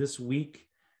this week,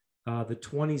 the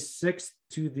 26th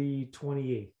to the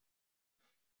 28th.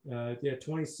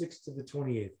 26th to the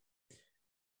 28th.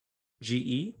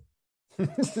 GE,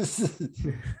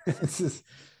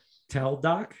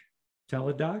 Teladoc,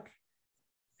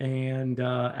 and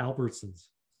Albertsons.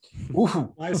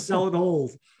 Ooh. I sell and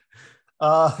hold.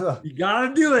 You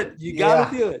gotta do it. You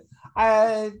gotta do it.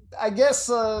 I guess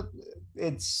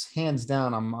it's hands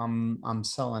down. I'm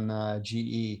selling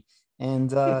GE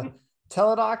and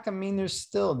Teladoc. I mean, there's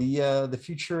still the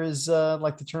future is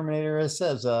like the Terminator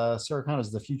says. Sarah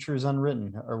Connor's the future is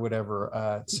unwritten or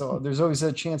whatever. So there's always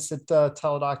a chance that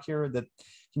Teladoc here that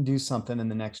can do something in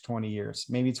the next 20 years.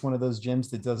 Maybe it's one of those gyms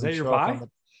that doesn't show up.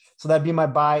 So that'd be my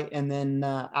buy. And then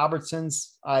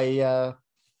Albertsons, I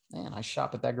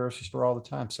shop at that grocery store all the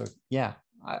time. So yeah,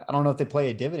 I don't know if they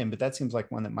play a dividend, but that seems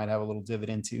like one that might have a little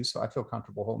dividend too. So I feel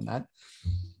comfortable holding that.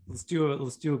 Let's do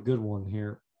a good one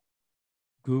here.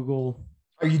 Google.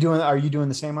 Are you doing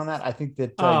the same on that? I think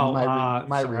that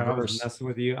might reverse. I was messing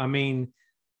with you. I mean,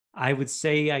 I would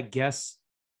say, I guess,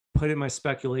 put in my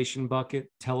speculation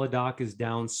bucket. Teladoc is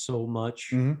down so much.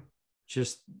 Mm-hmm.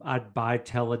 Just I'd buy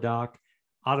Teladoc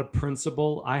out of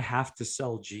principle. I have to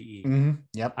sell GE. Mm-hmm.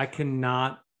 Yep. I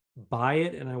cannot buy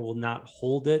it and I will not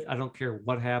hold it. I don't care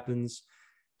what happens.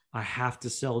 I have to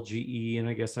sell GE, and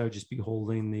I guess I would just be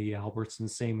holding the Albertsons,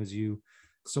 same as you.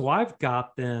 So I've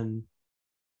got then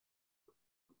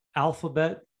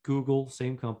Alphabet, Google,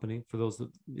 same company for those that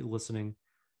are listening.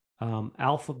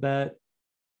 Alphabet,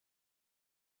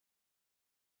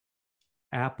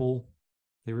 Apple,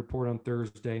 they report on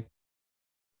Thursday,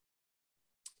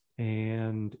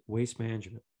 and Waste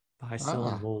Management. Buy, sell,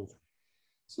 and hold.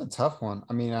 It's a tough one.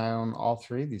 I mean, I own all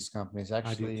three of these companies.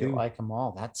 Actually, I like them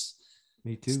all. That's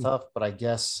me too. It's tough, but I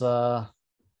guess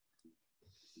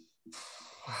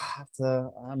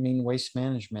Waste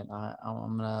Management.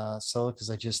 I'm gonna sell it because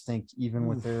I just think even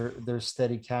with their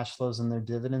steady cash flows and their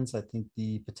dividends, I think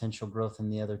the potential growth in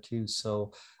the other two.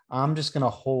 So I'm just gonna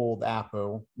hold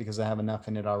Apple because I have enough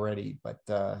in it already. But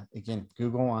again,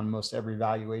 Google on most every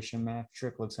valuation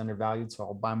metric looks undervalued, so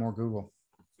I'll buy more Google.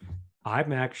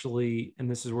 I'm actually, and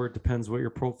this is where it depends what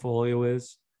your portfolio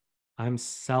is. I'm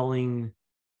selling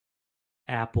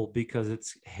Apple because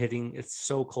it's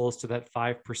so close to that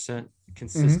 5%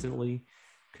 consistently,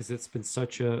 because it's been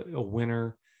such a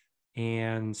winner,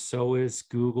 and so is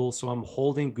Google. So I'm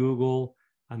holding Google,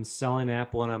 I'm selling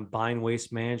Apple, and I'm buying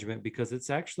Waste Management because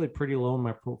it's actually pretty low in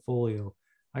my portfolio.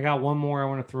 I got one more I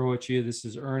want to throw at you. This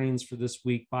is earnings for this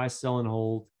week. Buy, sell, and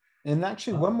hold. And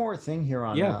actually, one more thing here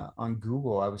on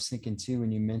Google, I was thinking too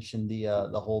when you mentioned the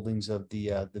holdings of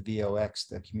the VOX,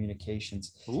 the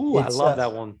communications. Ooh, I love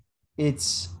that one.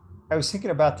 I was thinking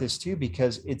about this too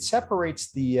because it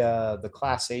separates the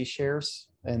Class A shares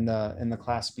and the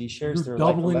Class B shares. They're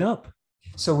doubling up.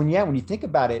 So when you think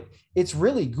about it, it's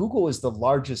really Google is the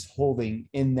largest holding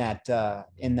in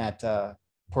that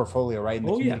portfolio, right? In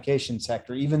the communication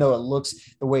sector, even though it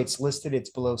looks the way it's listed, it's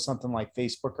below something like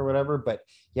Facebook or whatever. But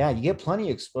yeah, you get plenty of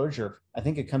exposure. I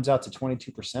think it comes out to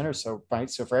 22% or so, right?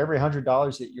 So for every $100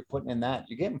 that you're putting in that,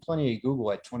 you're getting plenty of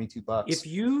Google at $22. If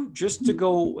you just to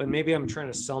go, and maybe I'm trying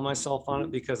to sell myself on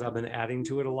it because I've been adding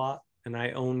to it a lot, and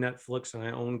I own Netflix and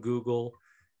I own Google.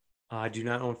 I do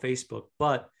not own Facebook,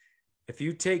 but if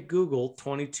you take Google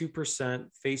 22%,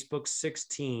 Facebook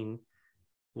 16,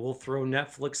 we'll throw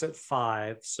Netflix at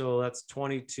 5. So that's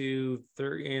 22,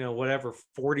 30, whatever,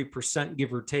 40%,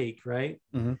 give or take, right?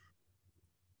 Mm-hmm.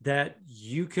 That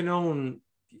you can own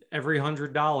every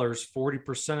 $100,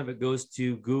 40% of it goes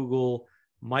to Google,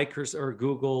 Microsoft, or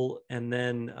Google, and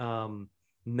then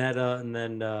Meta, and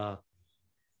then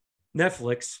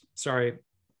Netflix. Sorry.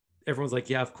 Everyone's like,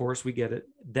 yeah, of course we get it.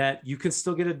 That you can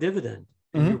still get a dividend,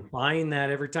 and you're buying that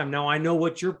every time. Now I know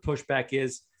what your pushback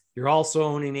is. You're also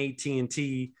owning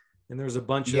AT&T, and there's a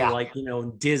bunch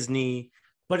of Disney,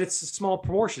 but it's a small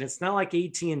proportion. It's not like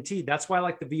AT&T. That's why I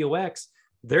like the VOX.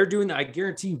 They're doing that. I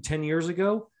guarantee you 10 years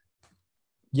ago.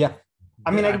 Yeah.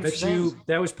 I mean, I bet you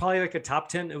that was probably like a top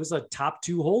 10. It was a top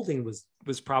 2 holding was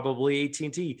probably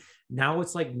AT&T. Now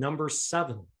it's like number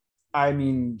 7. I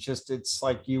mean, it's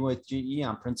like you with GE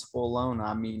on principle alone.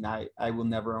 I mean, I will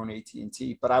never own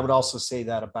AT&T, but I would also say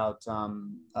that about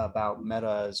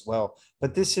Meta as well.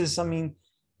 But this is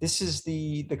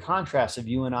the contrast of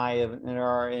you and I in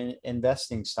our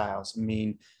investing styles. I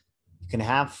mean, you can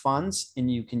have funds and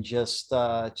you can just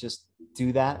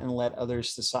do that and let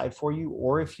others decide for you.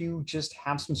 Or if you just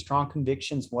have some strong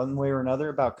convictions one way or another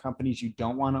about companies you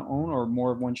don't want to own, or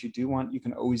more ones you do want, you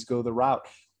can always go the route.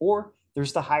 Or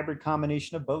there's the hybrid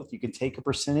combination of both. You can take a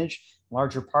percentage,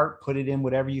 larger part, put it in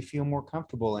whatever you feel more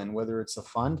comfortable in, whether it's a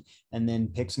fund, and then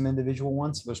pick some individual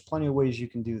ones. So there's plenty of ways you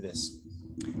can do this.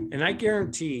 And I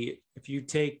guarantee if you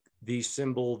take the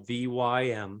symbol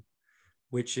VYM,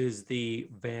 which is the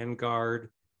Vanguard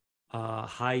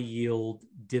high yield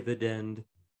dividend,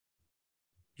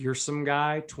 you're some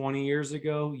guy 20 years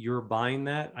ago, you're buying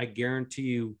that. I guarantee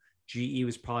you GE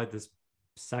was probably the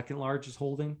second largest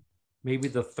holding, maybe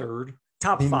the third.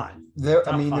 Top 5. There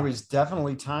was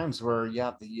definitely times where,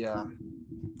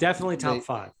 definitely top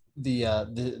 5.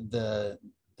 The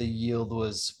yield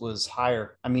was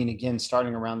higher. I mean, again,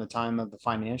 starting around the time of the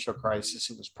financial crisis,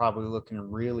 it was probably looking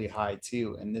really high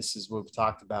too. And this is what we've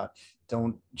talked about.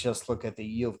 Don't just look at the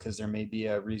yield, because there may be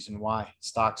a reason why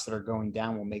stocks that are going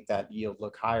down will make that yield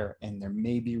look higher. And there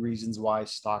may be reasons why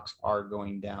stocks are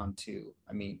going down too.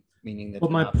 I mean, meaning that. Well,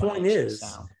 my point is,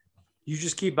 you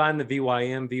just keep buying the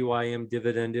VYM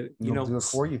dividend. Do it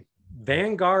for you.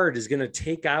 Vanguard is going to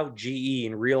take out GE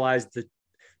and realize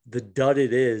the dud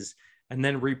it is, and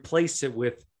then replace it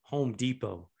with Home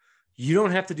Depot. You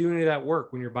don't have to do any of that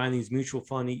work when you're buying these mutual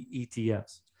fund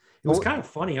ETFs. It was kind of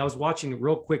funny. I was watching a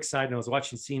real quick side, and I was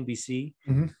watching CNBC,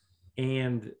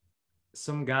 and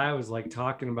some guy was like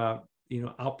talking about,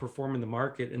 outperforming the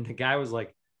market. And the guy was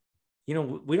like, we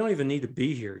don't even need to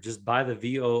be here. Just buy the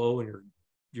VOO and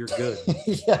you're good.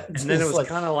 Yeah, and then it was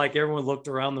kind of like everyone looked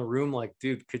around the room like,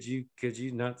 dude, could you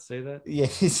not say that? Yeah,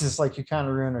 he's just like, you kind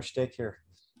of ruined our shtick here.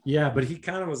 Yeah, but he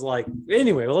kind of was like,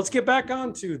 anyway, well, let's get back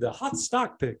on to the hot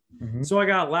stock pick. So I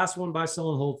got last one, buy,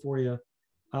 sell, and hold for you.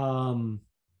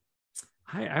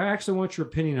 I actually want your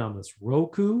opinion on this.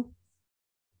 Roku,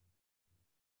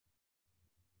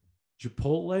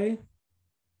 Chipotle,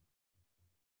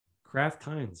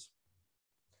 KraftHeinz.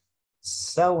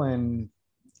 Selling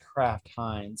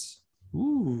KraftHeinz.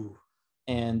 Ooh.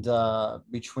 And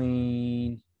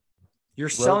between you're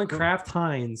selling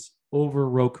KraftHeinz over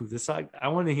Roku. I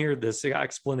want to hear this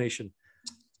explanation.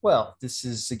 Well, this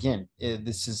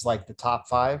is like the top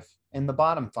 5 and the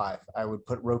bottom 5. I would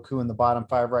put Roku in the bottom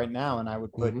 5 right now, and I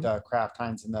would put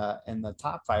KraftHeinz in the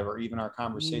top 5, or even our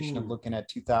conversation of looking at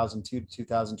 2002 to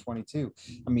 2022.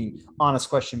 I mean, honest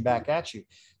question back at you.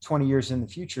 20 years in the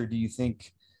future, do you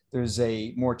think there's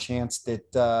a more chance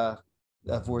that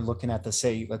if we're looking at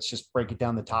let's just break it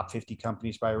down, the top 50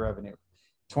 companies by revenue,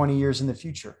 20 years in the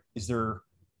future, is there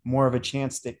more of a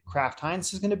chance that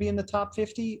KraftHeinz is going to be in the top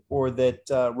 50, or that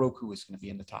Roku is going to be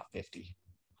in the top 50?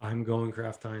 I'm going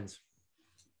KraftHeinz.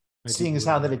 Seeing as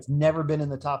how that it's never been in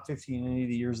the top 50 in any of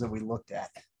the years that we looked at.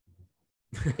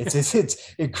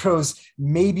 It grows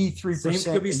maybe 3%.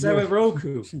 Same could be said with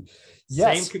Roku.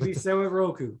 Yes, same could be said with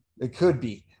Roku. It could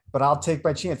be, but I'll take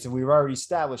my chance. And we've already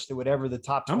established that whatever the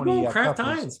top 20. I'm going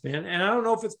KraftHeinz, man. And I don't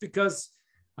know if it's because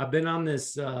I've been on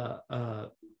this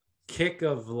kick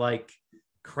of like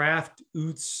Kraft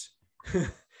Oots,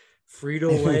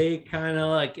 Frito-Lay kind of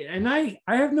like, and I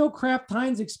have no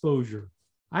KraftHeinz exposure.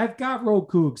 I've got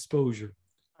Roku exposure.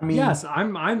 I mean, yes,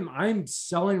 I'm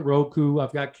selling Roku.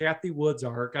 I've got Kathy Wood's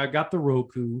arc. I got the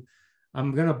Roku.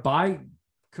 I'm gonna buy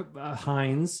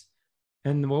Heinz.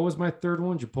 And what was my third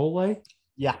one? Chipotle.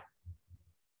 yeah.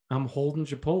 I'm holding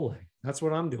Chipotle. That's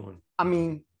what I'm doing. I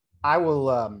mean, I will.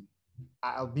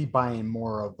 I'll be buying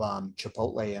more of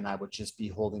Chipotle, and I would just be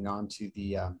holding on to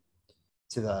the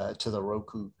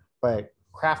Roku. But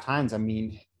Kraft Heinz, I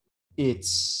mean,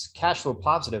 it's cash flow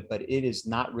positive, but it is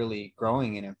not really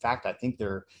growing. And in fact, I think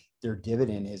their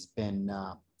dividend has been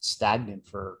stagnant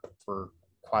for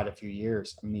quite a few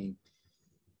years. I mean,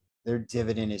 their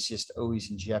dividend is just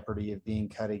always in jeopardy of being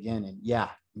cut again. And yeah,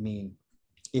 I mean,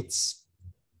 it's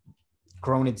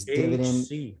grown its dividend.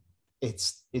 HC.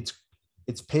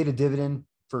 It's paid a dividend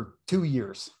for 2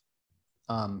 years.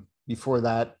 Before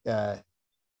that,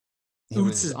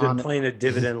 Oots has been playing a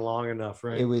dividend long enough,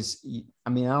 right? It was, I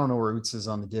mean, I don't know where Oots is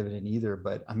on the dividend either,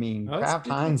 but I mean, Kraft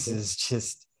Heinz is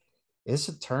just, it's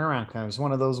a turnaround kind of. It's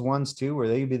one of those ones too where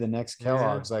they could be the next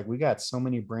Kellogg's. Like, we got so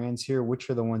many brands here. Which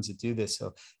are the ones that do this?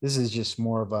 So this is just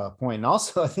more of a point. And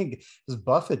also, I think it was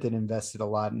Buffett that invested a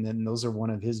lot, and then those are one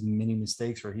of his many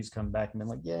mistakes where he's come back and been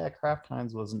like, "Yeah, Kraft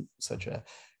Heinz wasn't such a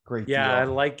great deal." I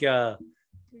like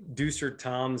Deucer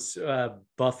Tom's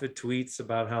Buffett tweets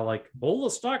about how like hold the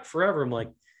stock forever. I'm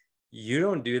like, you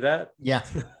don't do that. Yeah.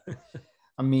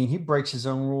 I mean, he breaks his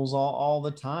own rules all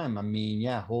the time. I mean,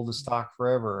 yeah, hold the stock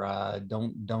forever.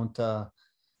 Don't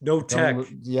no tech.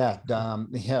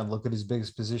 Look at his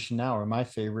biggest position now. Or my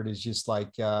favorite is just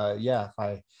like,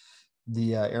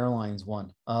 the airlines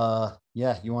one.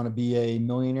 You want to be a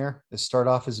millionaire? Start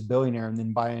off as a billionaire and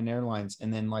then buy an airlines,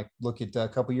 and then like look at a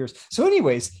couple years. So,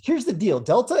 anyways, here's the deal: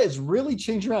 Delta is really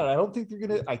changing around.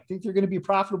 I think they're gonna be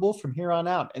profitable from here on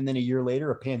out. And then a year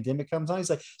later, a pandemic comes on. He's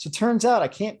like, so it turns out I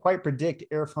can't quite predict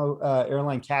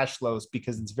airline cash flows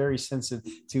because it's very sensitive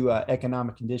to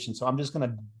economic conditions. So I'm just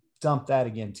gonna dump that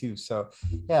again too. So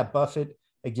yeah, Buffett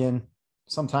again.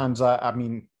 Sometimes I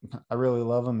mean, I really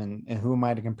love him, and who am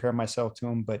I to compare myself to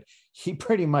him? But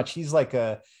he's like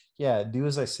do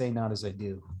as I say, not as I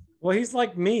do. Well, he's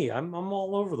like me. I'm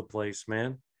all over the place,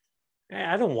 man.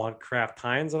 I don't want Kraft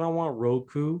Heinz. I don't want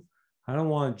Roku. I don't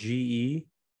want GE.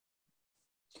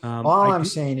 All I'm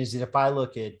saying is that if I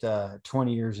look at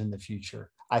 20 years in the future,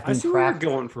 I think I see where you're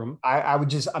going from. I would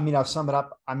just, I mean, I'll sum it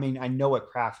up. I mean, I know what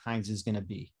Kraft Heinz is going to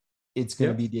be. It's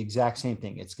going to be the exact same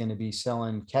thing. It's going to be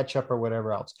selling ketchup or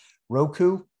whatever else.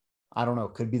 Roku, I don't know,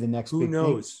 could be the next big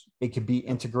thing. It could be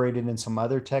integrated in some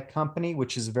other tech company,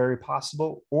 which is very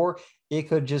possible, or it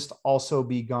could just also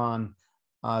be gone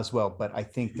as well. But I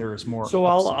think there is more. So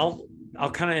I'll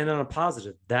kind of end on a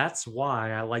positive. That's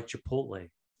why I like Chipotle.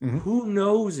 Mm-hmm. Who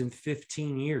knows, in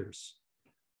 15 years,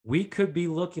 we could be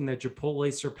looking that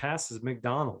Chipotle surpasses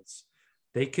McDonald's.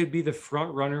 They could be the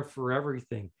front runner for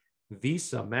everything.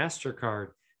 Visa,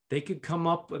 MasterCard, they could come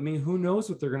up. I mean, who knows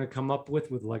what they're going to come up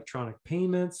with electronic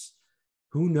payments?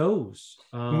 Who knows?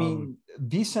 I mean,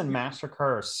 Visa and MasterCard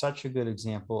are such a good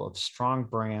example of strong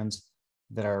brands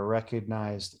that are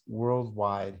recognized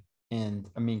worldwide. And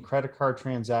I mean, credit card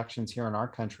transactions here in our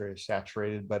country are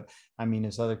saturated, but I mean,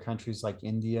 as other countries like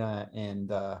India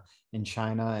and in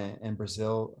China and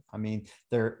Brazil, I mean,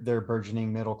 their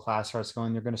burgeoning middle class starts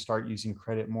going, they're going to start using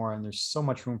credit more, and there's so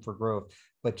much room for growth.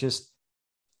 But just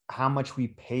how much we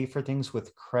pay for things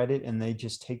with credit, and they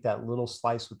just take that little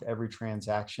slice with every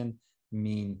transaction. I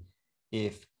mean,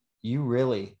 if you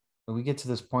really, when we get to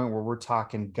this point where we're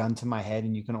talking gun to my head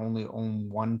and you can only own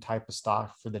one type of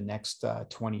stock for the next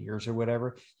 20 years or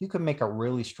whatever, you can make a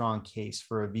really strong case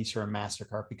for a Visa or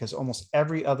MasterCard, because almost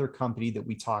every other company that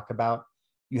we talk about,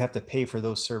 you have to pay for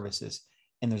those services.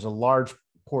 And there's a large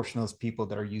portion of those people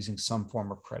that are using some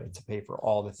form of credit to pay for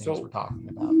all the things we're talking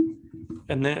about.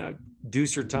 And then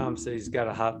Deucer Tom says he's got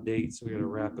a hot date, so we got to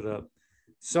wrap it up.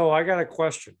 So I got a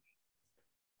question.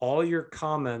 All your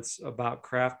comments about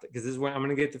Kraft, because this is when I'm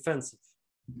going to get defensive.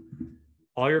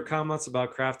 All your comments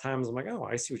about Kraft Heinz, I'm like, oh,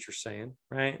 I see what you're saying,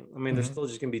 right? I mean, they're still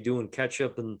just going to be doing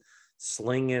ketchup and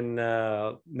slinging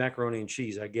macaroni and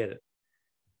cheese. I get it.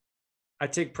 I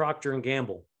take Procter and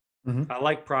Gamble. I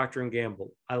like Procter and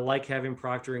Gamble. I like having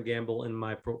Procter and Gamble in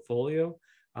my portfolio.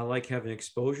 I like having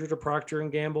exposure to Procter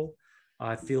and Gamble.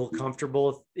 I feel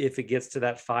comfortable if it gets to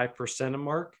that 5%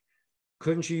 mark.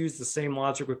 Couldn't you use the same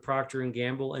logic with Procter and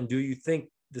Gamble? And do you think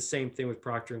the same thing with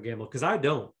Procter and Gamble? Because I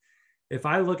don't. If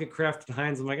I look at Kraft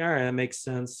Heinz, I'm like, all right, that makes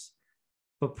sense.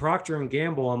 But Procter and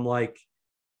Gamble, I'm like,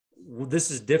 well, this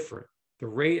is different. The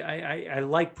rate, I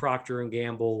like Procter and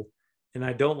Gamble, and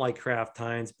I don't like Kraft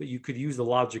Heinz, but you could use the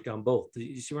logic on both. Do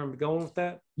you see where I'm going with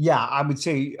that? Yeah, I would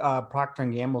say Procter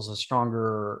and Gamble is a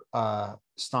stronger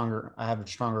a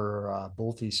stronger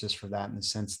bull thesis for that, in the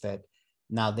sense that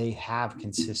now they have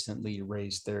consistently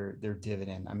raised their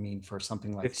dividend. I mean, for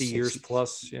something like 50 years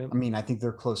plus. Yeah. I mean, I think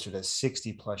they're closer to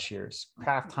 60 plus years.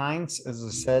 KraftHeinz, as I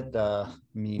said, I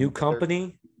mean, New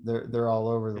company. They're all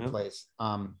over the place.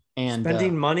 And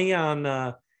spending money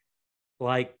on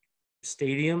like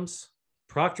stadiums.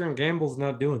 Procter and Gamble's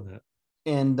not doing that.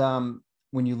 And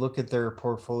when you look at their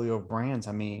portfolio of brands,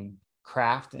 I mean,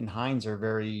 Kraft and Heinz are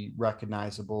very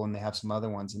recognizable, and they have some other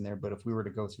ones in there. But if we were to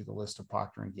go through the list of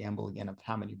Procter and Gamble again, of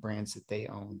how many brands that they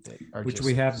own, that are which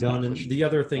we have done, and the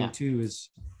other thing too is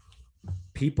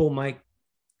people might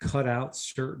cut out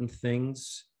certain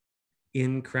things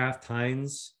in Kraft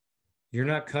Heinz. You're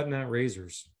not cutting out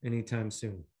razors anytime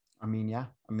soon. I mean, yeah.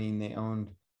 I mean, they owned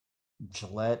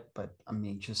Gillette, but I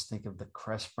mean, just think of the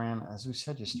Crest brand. As we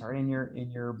said, just start in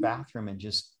your bathroom and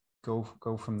just go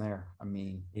from there. I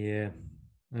mean, yeah,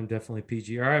 I'm definitely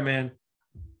PG. All right, man.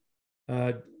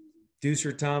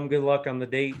 Deucer Tom, good luck on the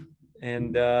date.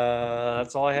 And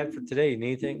that's all I had for today.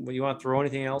 Anything? You want to throw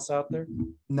anything else out there?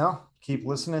 No, keep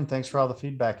listening. Thanks for all the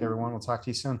feedback, everyone. We'll talk to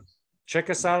you soon. Check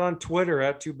us out on Twitter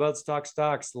at 2Buds Talk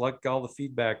Stocks. Like all the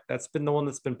feedback. That's been the one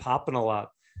that's been popping a lot.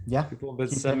 Yeah. People have been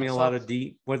sending me a lot of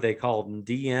what do they call them?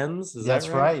 DMs? That's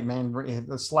right, man.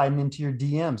 Sliding into your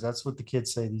DMs. That's what the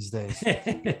kids say these days.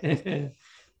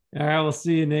 All right. We'll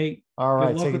see you, Nate. All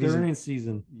right. Good luck with the earnings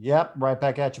season. Yep. Right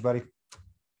back at you, buddy.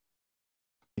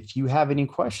 If you have any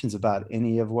questions about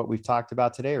any of what we've talked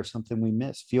about today or something we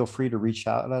missed, feel free to reach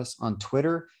out to us on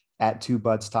Twitter at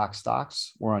 2Buds Talk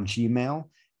Stocks, or on Gmail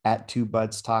at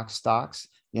 2Buds Talk Stocks.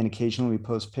 And occasionally we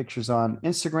post pictures on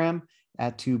Instagram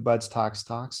at 2Buds Talk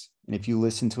Stocks. And if you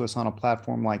listen to us on a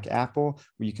platform like Apple,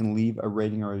 where you can leave a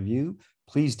rating or review,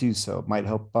 please do so. It might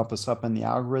help bump us up in the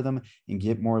algorithm and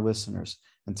get more listeners.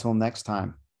 Until next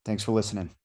time, thanks for listening.